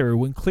single letter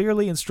when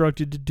clearly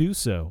instructed to do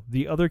so.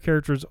 The other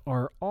characters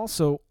are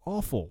also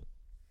awful.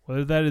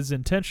 Whether that is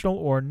intentional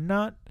or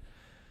not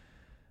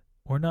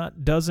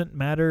doesn't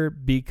matter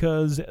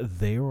because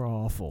they are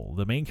awful.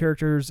 The main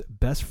character's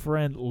best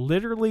friend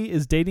literally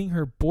is dating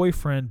her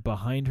boyfriend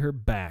behind her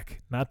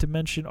back. Not to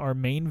mention our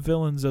main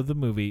villains of the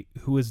movie,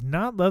 who is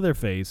not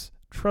Leatherface.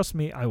 Trust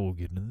me, I will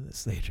get into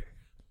this later.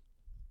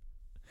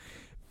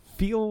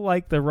 Feel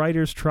like the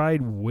writers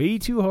tried way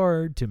too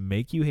hard to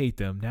make you hate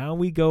them. Now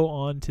we go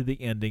on to the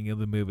ending of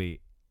the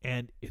movie,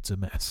 and it's a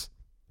mess.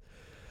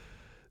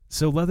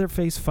 So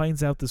Leatherface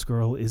finds out this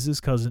girl is his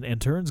cousin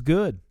and turns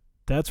good.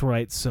 That's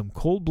right, some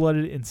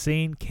cold-blooded,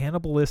 insane,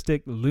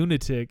 cannibalistic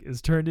lunatic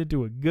is turned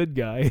into a good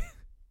guy.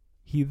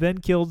 He then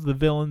kills the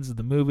villains of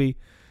the movie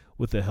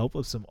with the help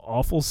of some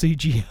awful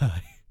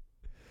CGI.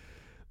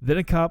 Then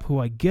a cop who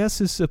I guess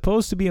is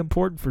supposed to be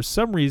important for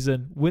some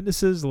reason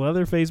witnesses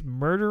Leatherface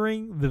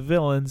murdering the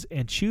villains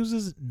and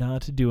chooses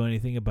not to do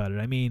anything about it.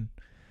 I mean,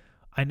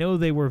 I know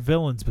they were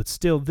villains, but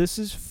still, this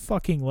is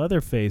fucking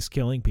Leatherface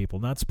killing people,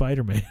 not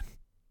Spider-Man.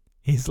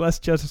 He's less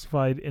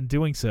justified in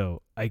doing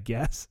so, I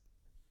guess.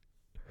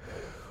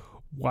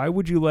 Why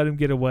would you let him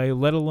get away,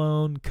 let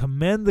alone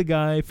commend the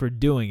guy for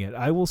doing it?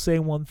 I will say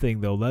one thing,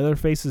 though.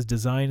 Leatherface's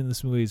design in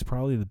this movie is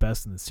probably the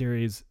best in the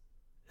series.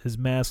 His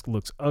mask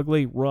looks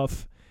ugly,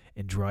 rough,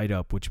 and dried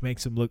up, which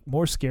makes him look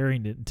more scary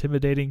and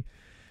intimidating.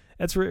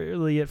 That's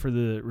really it for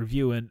the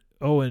review. And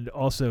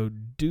also,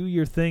 do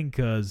your thing,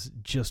 cuz.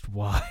 Just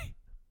why?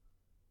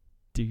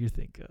 Do your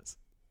thing, cuz.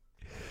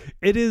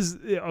 It is,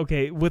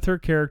 okay, with her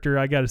character,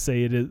 I gotta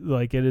say, it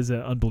is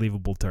an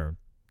unbelievable turn.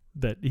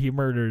 That he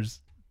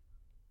murders,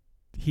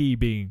 he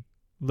being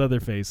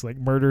Leatherface,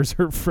 murders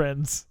her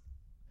friends,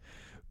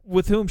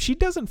 with whom she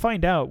doesn't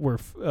find out were,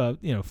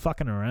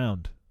 fucking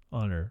around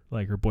on her,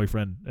 like her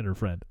boyfriend and her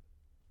friend.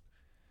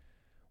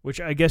 Which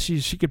I guess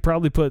she could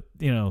probably put,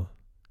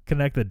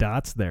 connect the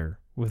dots there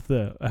with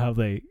how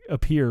they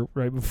appear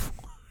right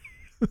before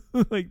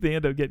they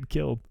end up getting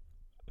killed.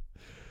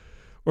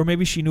 Or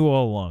maybe she knew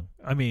all along.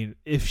 I mean,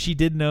 if she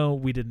did know,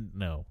 we didn't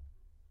know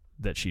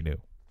that she knew,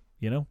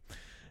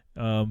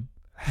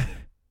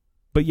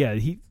 But yeah,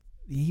 he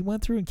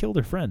went through and killed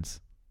her friends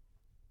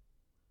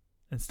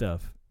and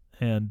stuff.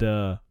 And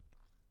for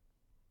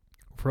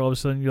all of a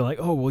sudden you're like,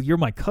 oh, well, you're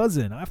my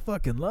cousin. I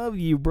fucking love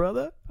you,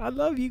 brother. I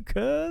love you,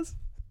 cuz.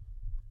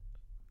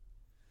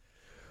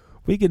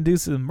 We can do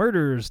some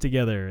murders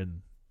together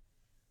and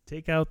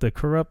take out the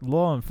corrupt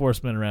law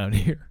enforcement around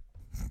here.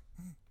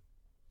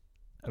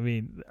 I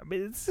mean,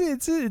 it's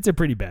a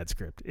pretty bad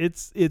script.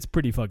 It's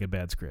pretty fucking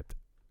bad script.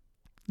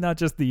 Not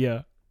just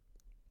the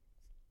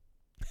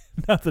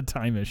not the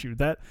time issue.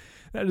 That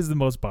is the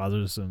most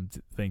bothersome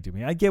thing to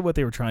me. I get what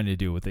they were trying to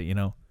do with it,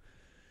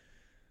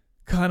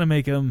 kind of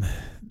make him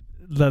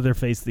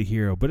Leatherface the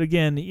hero. But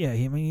again, yeah,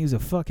 I mean, he's a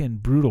fucking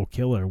brutal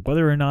killer.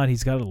 Whether or not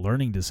he's got a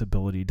learning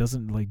disability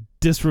doesn't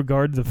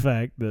disregard the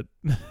fact that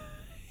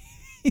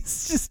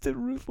he's just a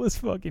ruthless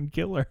fucking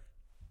killer.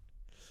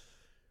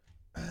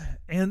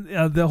 And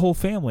the whole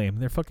family, I mean,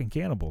 they're fucking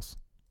cannibals.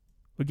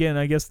 Again,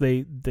 I guess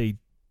they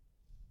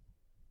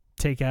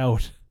take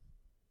out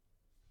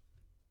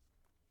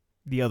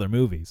the other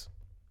movies.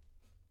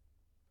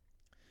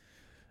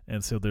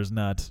 And so there's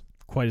not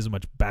quite as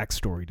much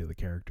backstory to the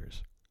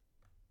characters.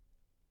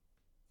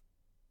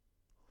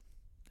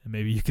 And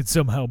maybe you could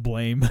somehow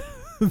blame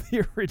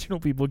the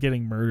original people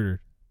getting murdered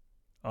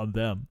on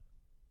them,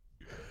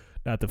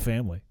 not the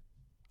family.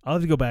 I'll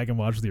have to go back and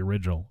watch the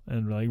original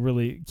and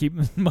really keep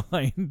in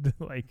mind,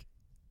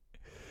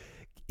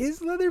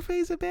 is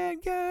Leatherface a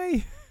bad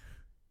guy?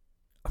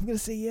 I'm going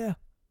to say yeah.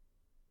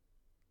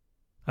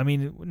 I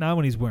mean, not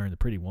when he's wearing the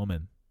Pretty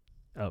Woman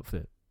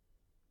outfit.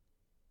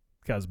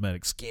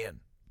 Cosmetic skin.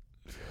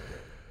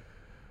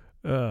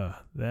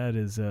 That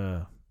is,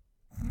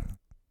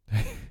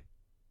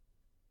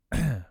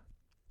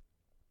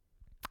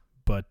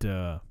 but,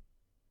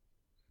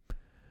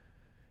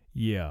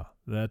 yeah,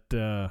 that,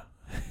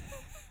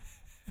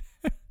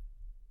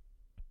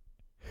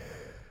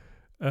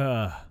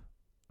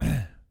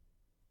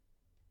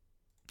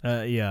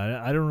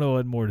 yeah, I don't know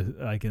what more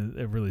I can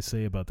really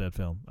say about that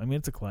film. I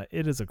mean,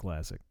 it is a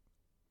classic.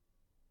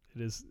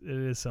 It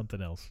is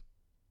something else.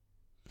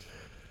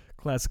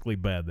 Classically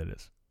bad, that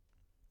is.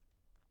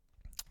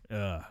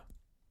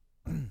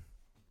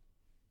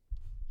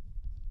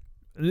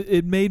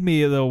 It made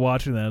me, though,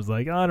 watching that, I was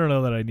like, I don't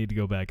know that I need to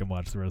go back and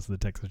watch the rest of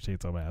the Texas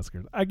Chainsaw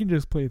Massacre. I can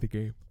just play the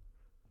game.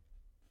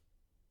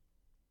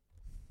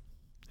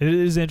 It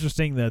is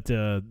interesting that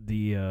I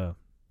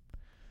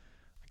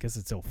guess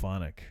it's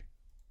Ilphonic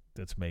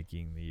that's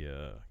making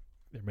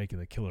they're making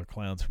the Killer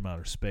Clowns from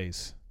Outer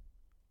Space.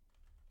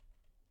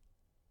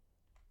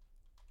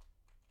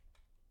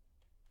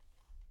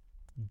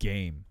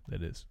 Game,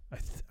 that is. I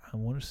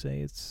want to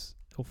say it's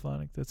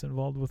Ilphonic that's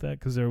involved with that,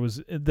 because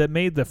that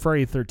made the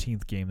Friday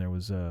 13th game. There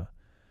was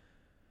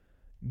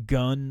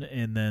Gun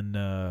and then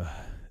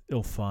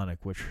Ilphonic,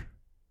 which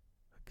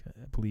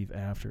I believe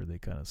after they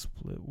kind of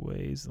split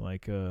ways. One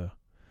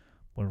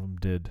of them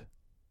did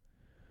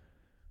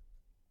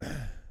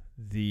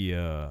the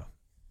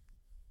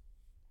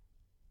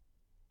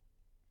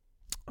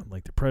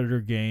the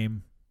Predator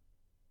game,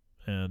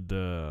 and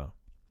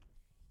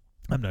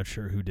I'm not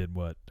sure who did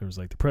what. There was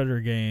the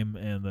Predator game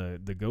and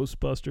the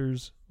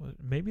Ghostbusters.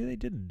 Maybe they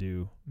didn't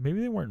do. Maybe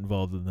they weren't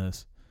involved in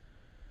this.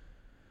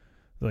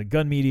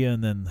 Gun Media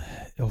and then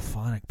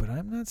Ilphonic, but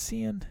I'm not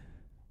seeing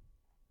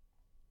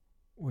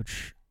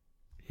which.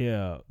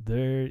 Yeah,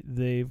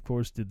 they of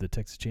course did the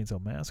Texas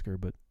Chainsaw Massacre,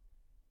 but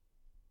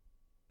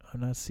I'm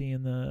not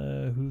seeing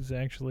who's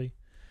actually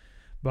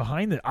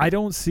behind it. I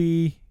don't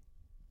see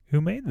who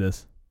made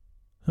this.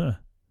 Huh.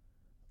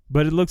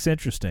 But it looks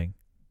interesting.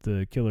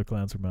 The Killer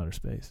Clowns from Outer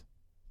Space.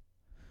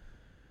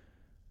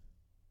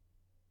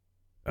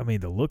 I mean,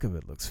 the look of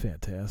it looks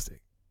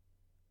fantastic.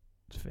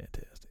 It's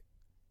fantastic.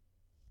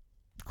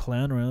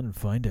 Clown around and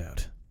find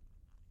out.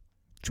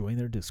 Join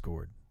their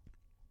Discord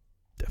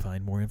to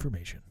find more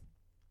information.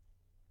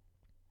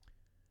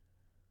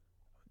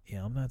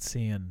 Yeah, I'm not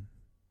seeing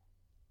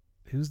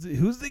who's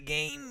the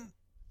game.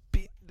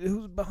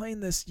 Who's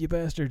behind this, you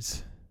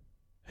bastards?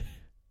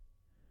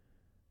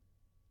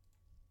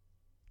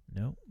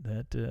 No,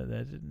 that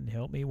didn't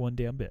help me one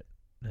damn bit.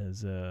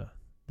 As their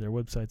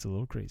website's a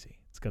little crazy.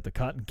 It's got the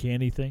cotton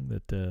candy thing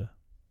that.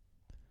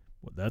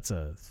 Well, that's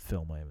a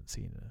film I haven't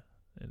seen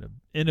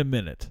in a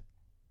minute.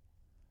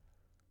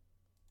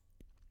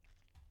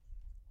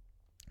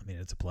 I mean,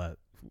 it's a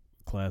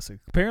classic.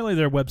 Apparently,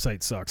 their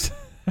website sucks.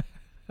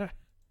 It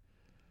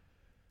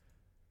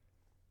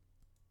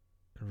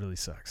really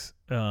sucks.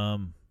 Oh,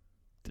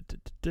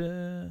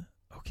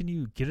 can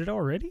you get it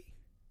already?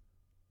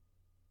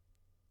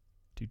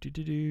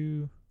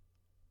 You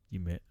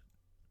may.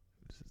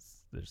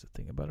 There's a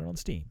thing about it on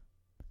Steam.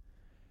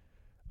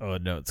 Oh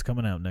no, it's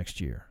coming out next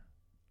year.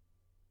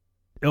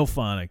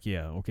 Ilphonic,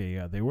 yeah, okay,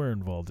 yeah, they were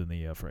involved in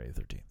the Friday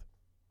the 13th.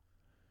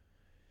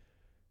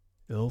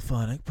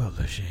 Ilphonic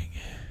Publishing.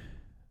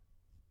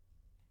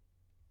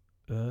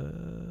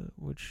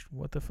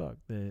 What the fuck?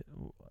 They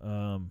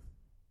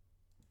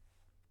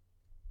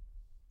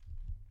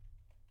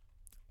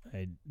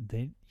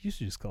used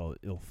to just call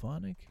it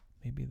Ilphonic.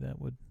 Maybe that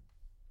would.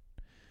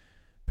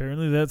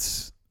 Apparently,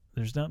 there's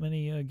not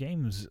many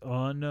games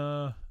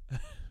on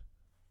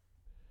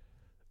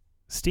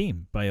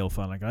Steam by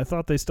Ilphonic. I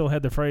thought they still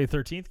had the Friday the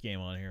 13th game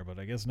on here, but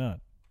I guess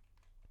not.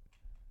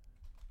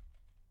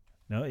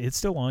 No, it's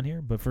still on here,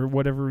 but for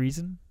whatever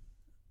reason,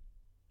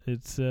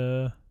 it's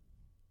yeah,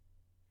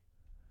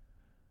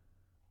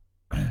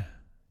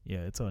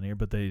 it's on here,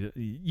 but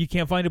you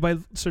can't find it by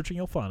searching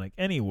Ilphonic.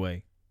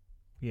 Anyway,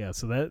 yeah,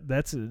 so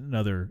that's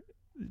another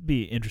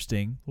be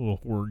interesting little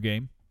horror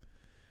game.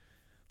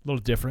 A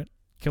little different.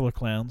 Killer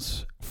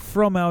clowns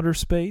from outer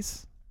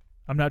space.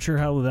 I'm not sure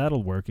how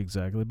that'll work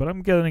exactly, but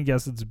I'm going to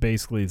guess it's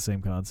basically the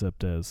same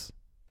concept as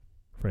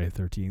Friday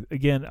the 13th.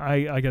 Again,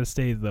 I got to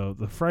say, though,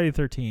 the Friday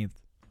the 13th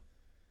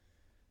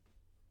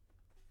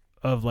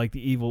of, like,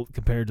 the evil,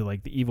 compared to,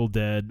 like, the Evil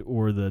Dead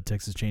or the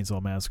Texas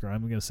Chainsaw Massacre,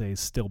 I'm going to say is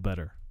still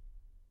better.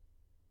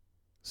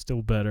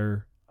 Still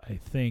better. I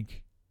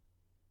think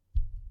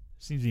there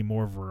seems to be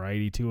more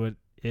variety to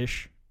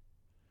it-ish.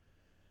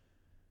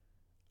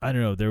 I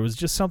don't know. There was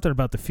just something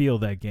about the feel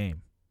of that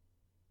game.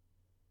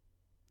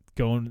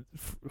 Going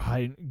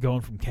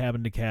from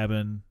cabin to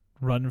cabin,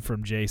 running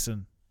from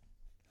Jason.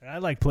 I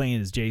like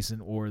playing as Jason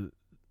or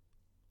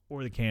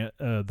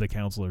the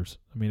counselors.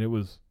 I mean,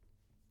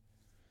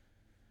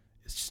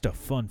 it's just a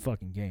fun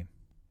fucking game.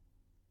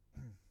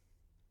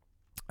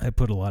 I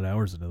put a lot of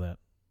hours into that.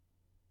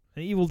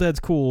 And Evil Dead's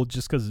cool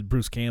just because it's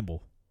Bruce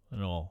Campbell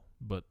and all,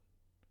 but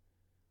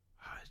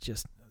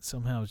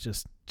somehow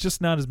it's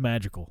just not as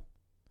magical.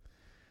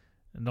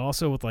 And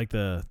also with like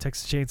the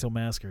Texas Chainsaw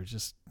Massacre, it's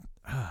just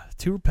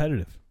too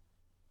repetitive.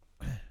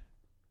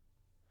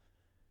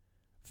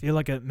 Feel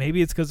like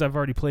maybe it's because I've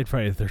already played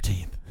Friday the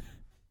 13th.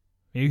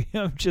 Maybe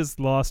I've just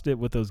lost it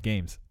with those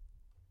games.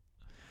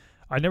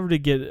 I never did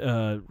get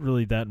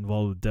really that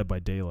involved with Dead by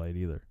Daylight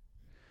either.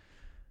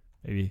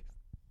 Maybe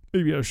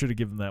I should have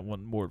given that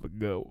one more of a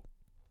go.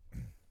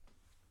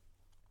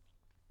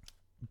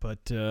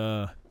 But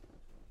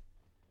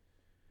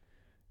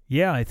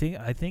yeah, I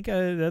think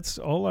that's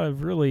all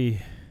I've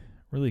really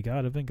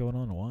got. I've been going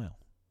on a while.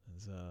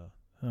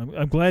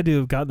 I'm glad to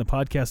have gotten the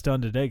podcast done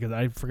today because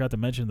I forgot to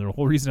mention the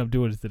whole reason I'm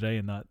doing it today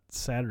and not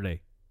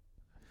Saturday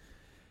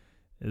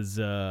is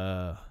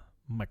my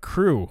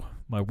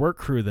work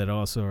crew that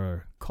also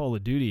are Call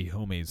of Duty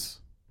homies,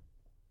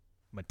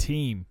 my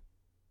team.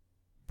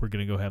 We're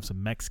going to go have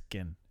some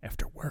Mexican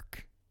after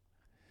work.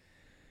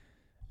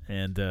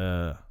 And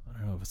I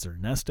don't know if it's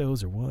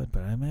Ernesto's or what,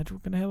 but I imagine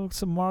we're going to have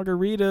some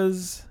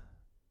margaritas.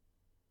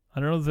 I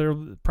don't know if there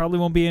probably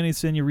won't be any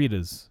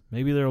senoritas.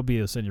 Maybe there will be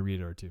a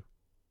senorita or two.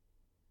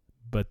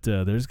 But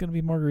there's going to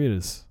be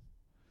margaritas.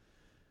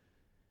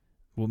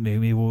 Well,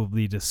 maybe we'll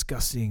be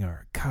discussing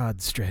our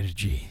COD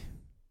strategy.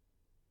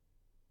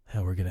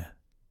 How we're going to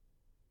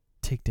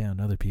take down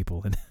other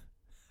people and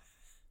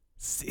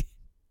see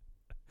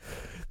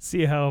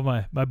how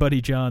my buddy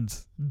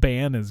John's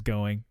ban is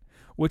going.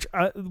 Which,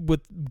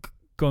 with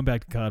going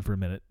back to COD for a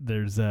minute,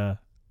 there's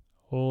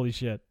holy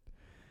shit.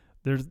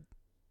 There's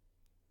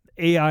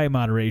AI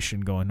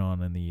moderation going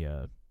on in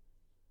the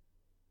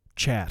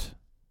chat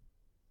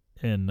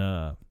in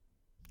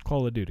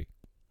Call of Duty.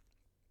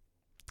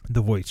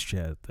 The voice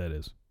chat, that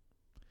is.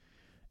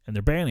 And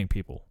they're banning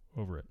people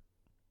over it.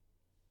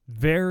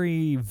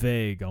 Very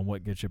vague on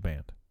what gets you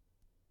banned.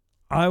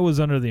 I was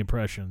under the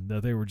impression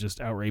that they were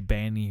just outright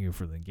banning you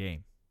for the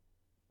game.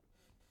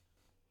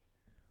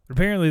 But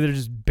apparently they're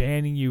just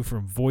banning you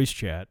from voice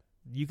chat.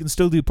 You can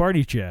still do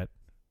party chat.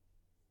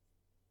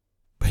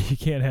 But you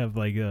can't have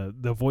like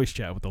the voice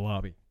chat with the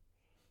lobby.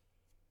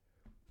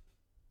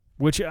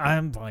 Which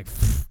I'm like,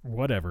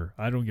 whatever.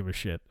 I don't give a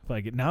shit.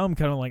 Like now I'm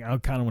kind of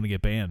want to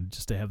get banned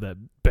just to have that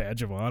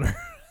badge of honor.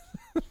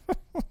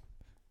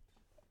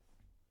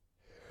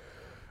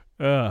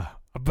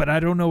 But I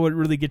don't know what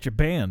really gets you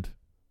banned.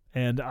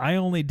 And I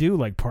only do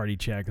like party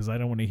chat because I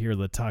don't want to hear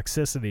the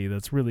toxicity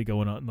that's really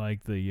going on,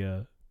 like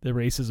the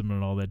racism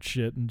and all that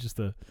shit, and just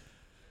the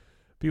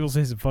people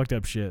say some fucked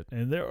up shit,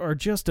 and they are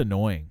just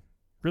annoying,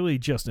 really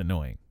just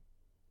annoying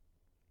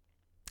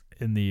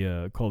in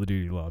the Call of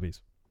Duty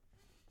lobbies.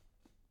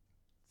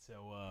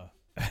 So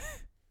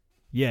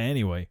yeah.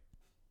 Anyway,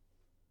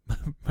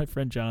 my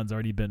friend John's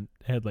already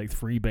had like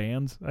 3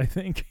 bans, I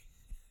think.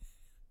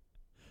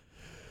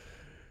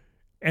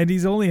 And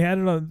he's only had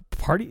it on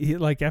party,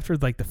 like after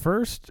like the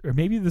first or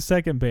maybe the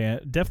second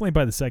ban, definitely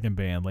by the second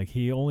ban, like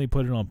he only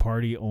put it on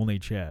party only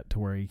chat to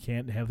where he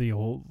can't have the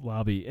whole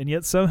lobby. And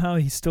yet somehow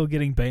he's still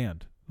getting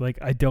banned. Like,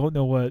 I don't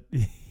know what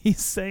he's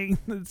saying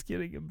that's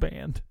getting him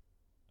banned.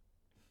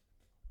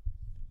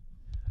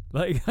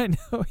 Like, I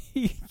know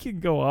he can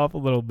go off a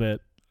little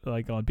bit,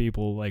 like on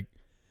people, like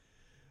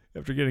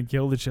after getting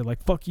killed and shit,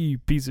 like, fuck you,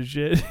 piece of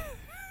shit.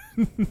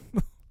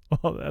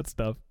 All that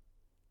stuff.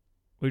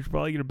 Which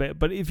probably gonna ban.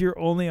 But if you're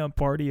only on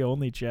party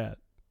only chat,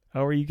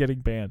 how are you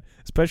getting banned?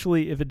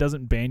 Especially if it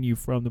doesn't ban you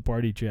from the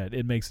party chat.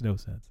 It makes no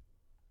sense.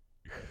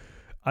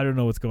 I don't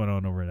know what's going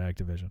on over at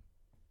Activision.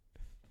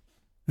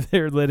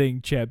 They're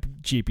letting Chat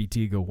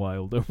GPT go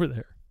wild over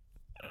there.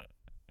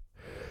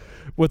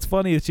 What's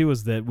funny too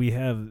is that we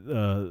have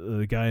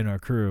the guy in our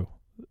crew,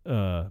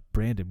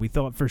 Brandon. We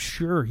thought for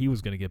sure he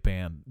was gonna get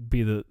banned.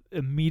 Be the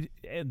immediate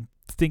and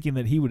thinking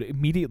that he would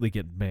immediately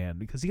get banned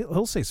because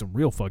he'll say some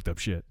real fucked up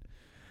shit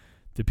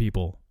to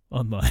people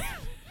online.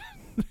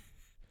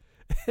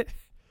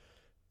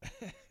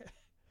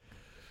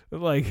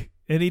 Like,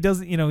 and he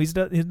doesn't, he's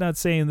not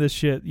saying this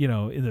shit,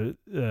 in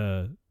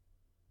the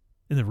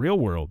real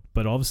world,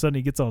 but all of a sudden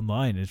he gets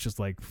online and it's just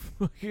like,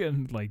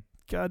 fucking, like,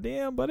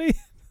 goddamn, buddy,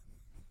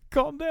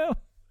 calm down.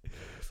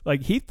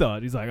 Like, he's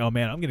like, oh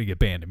man, I'm gonna get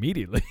banned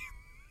immediately.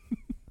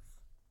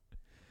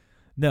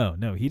 No,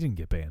 he didn't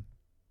get banned,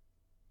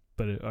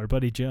 but our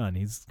buddy John,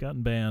 he's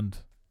gotten banned,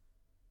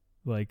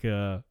 like,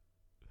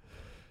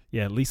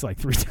 yeah, at least like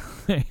 3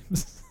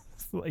 times.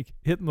 Like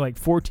hitting like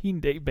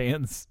 14-day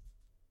bans.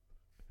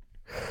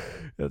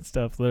 That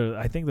stuff.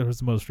 I think there was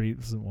the most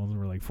recent ones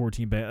were like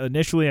 14 ban.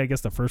 Initially, I guess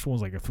the first one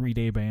was like a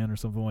 3-day ban or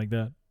something like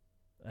that.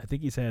 I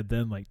think he's had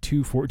then like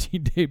 2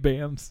 14-day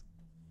bans.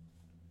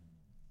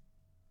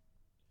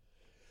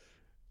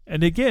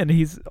 And again,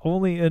 he's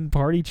only in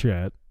party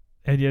chat,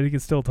 and yet he can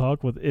still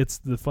talk with. It's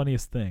the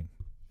funniest thing.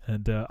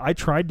 And I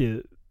tried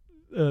to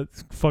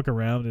fuck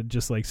around and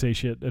just like say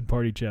shit in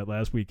party chat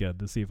last weekend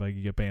to see if I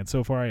could get banned.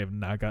 So far, I have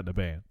not gotten a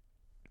ban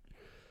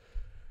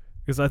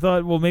because I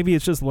thought, well, maybe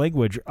it's just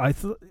language.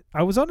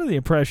 I was under the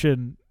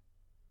impression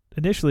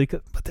initially,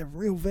 but they're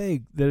real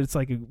vague, that it's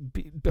like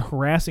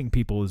harassing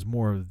people is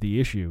more of the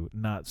issue,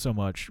 not so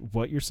much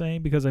what you're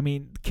saying. Because I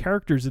mean,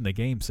 characters in the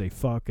game say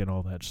fuck and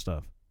all that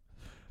stuff,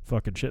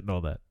 fucking shit and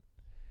all that.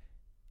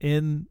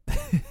 In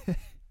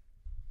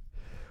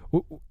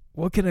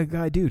what can a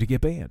guy do to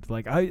get banned?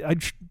 Like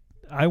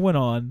I went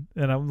on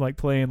and I'm like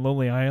playing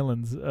Lonely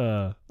Islands.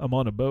 I'm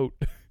on a boat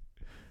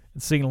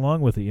and singing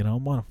along with it.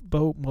 I'm on a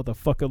boat,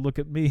 motherfucker. Look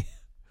at me.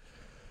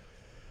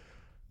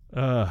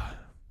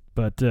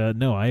 But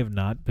no, I have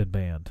not been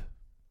banned.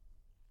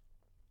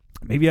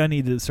 Maybe I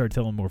need to start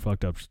telling more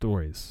fucked up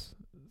stories.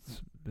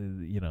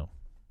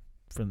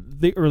 From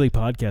the early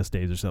podcast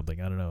days or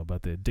something. I don't know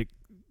about the dick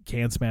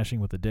can smashing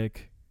with the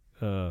dick.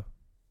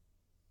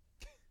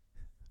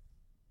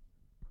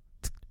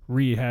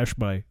 Rehash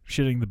my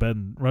shitting the bed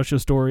in Russia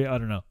story. I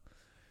don't know.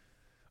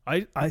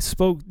 I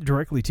spoke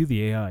directly to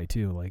the AI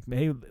too. Like,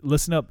 hey,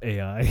 listen up,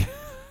 AI.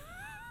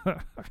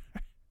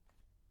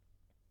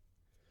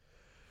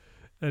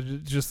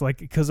 And just like,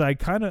 because I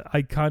kind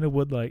of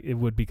would like, it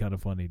would be kind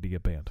of funny to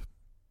get banned.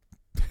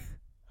 I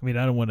mean,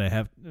 I don't want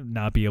to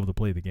not be able to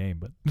play the game,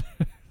 but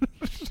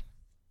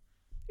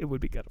it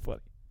would be kind of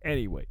funny.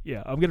 Anyway,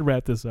 yeah, I'm gonna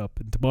wrap this up,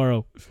 and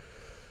tomorrow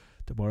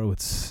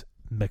it's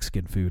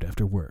Mexican food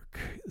after work.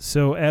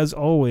 So as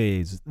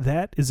always,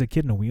 that is a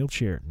kid in a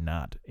wheelchair,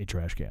 not a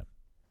trash can.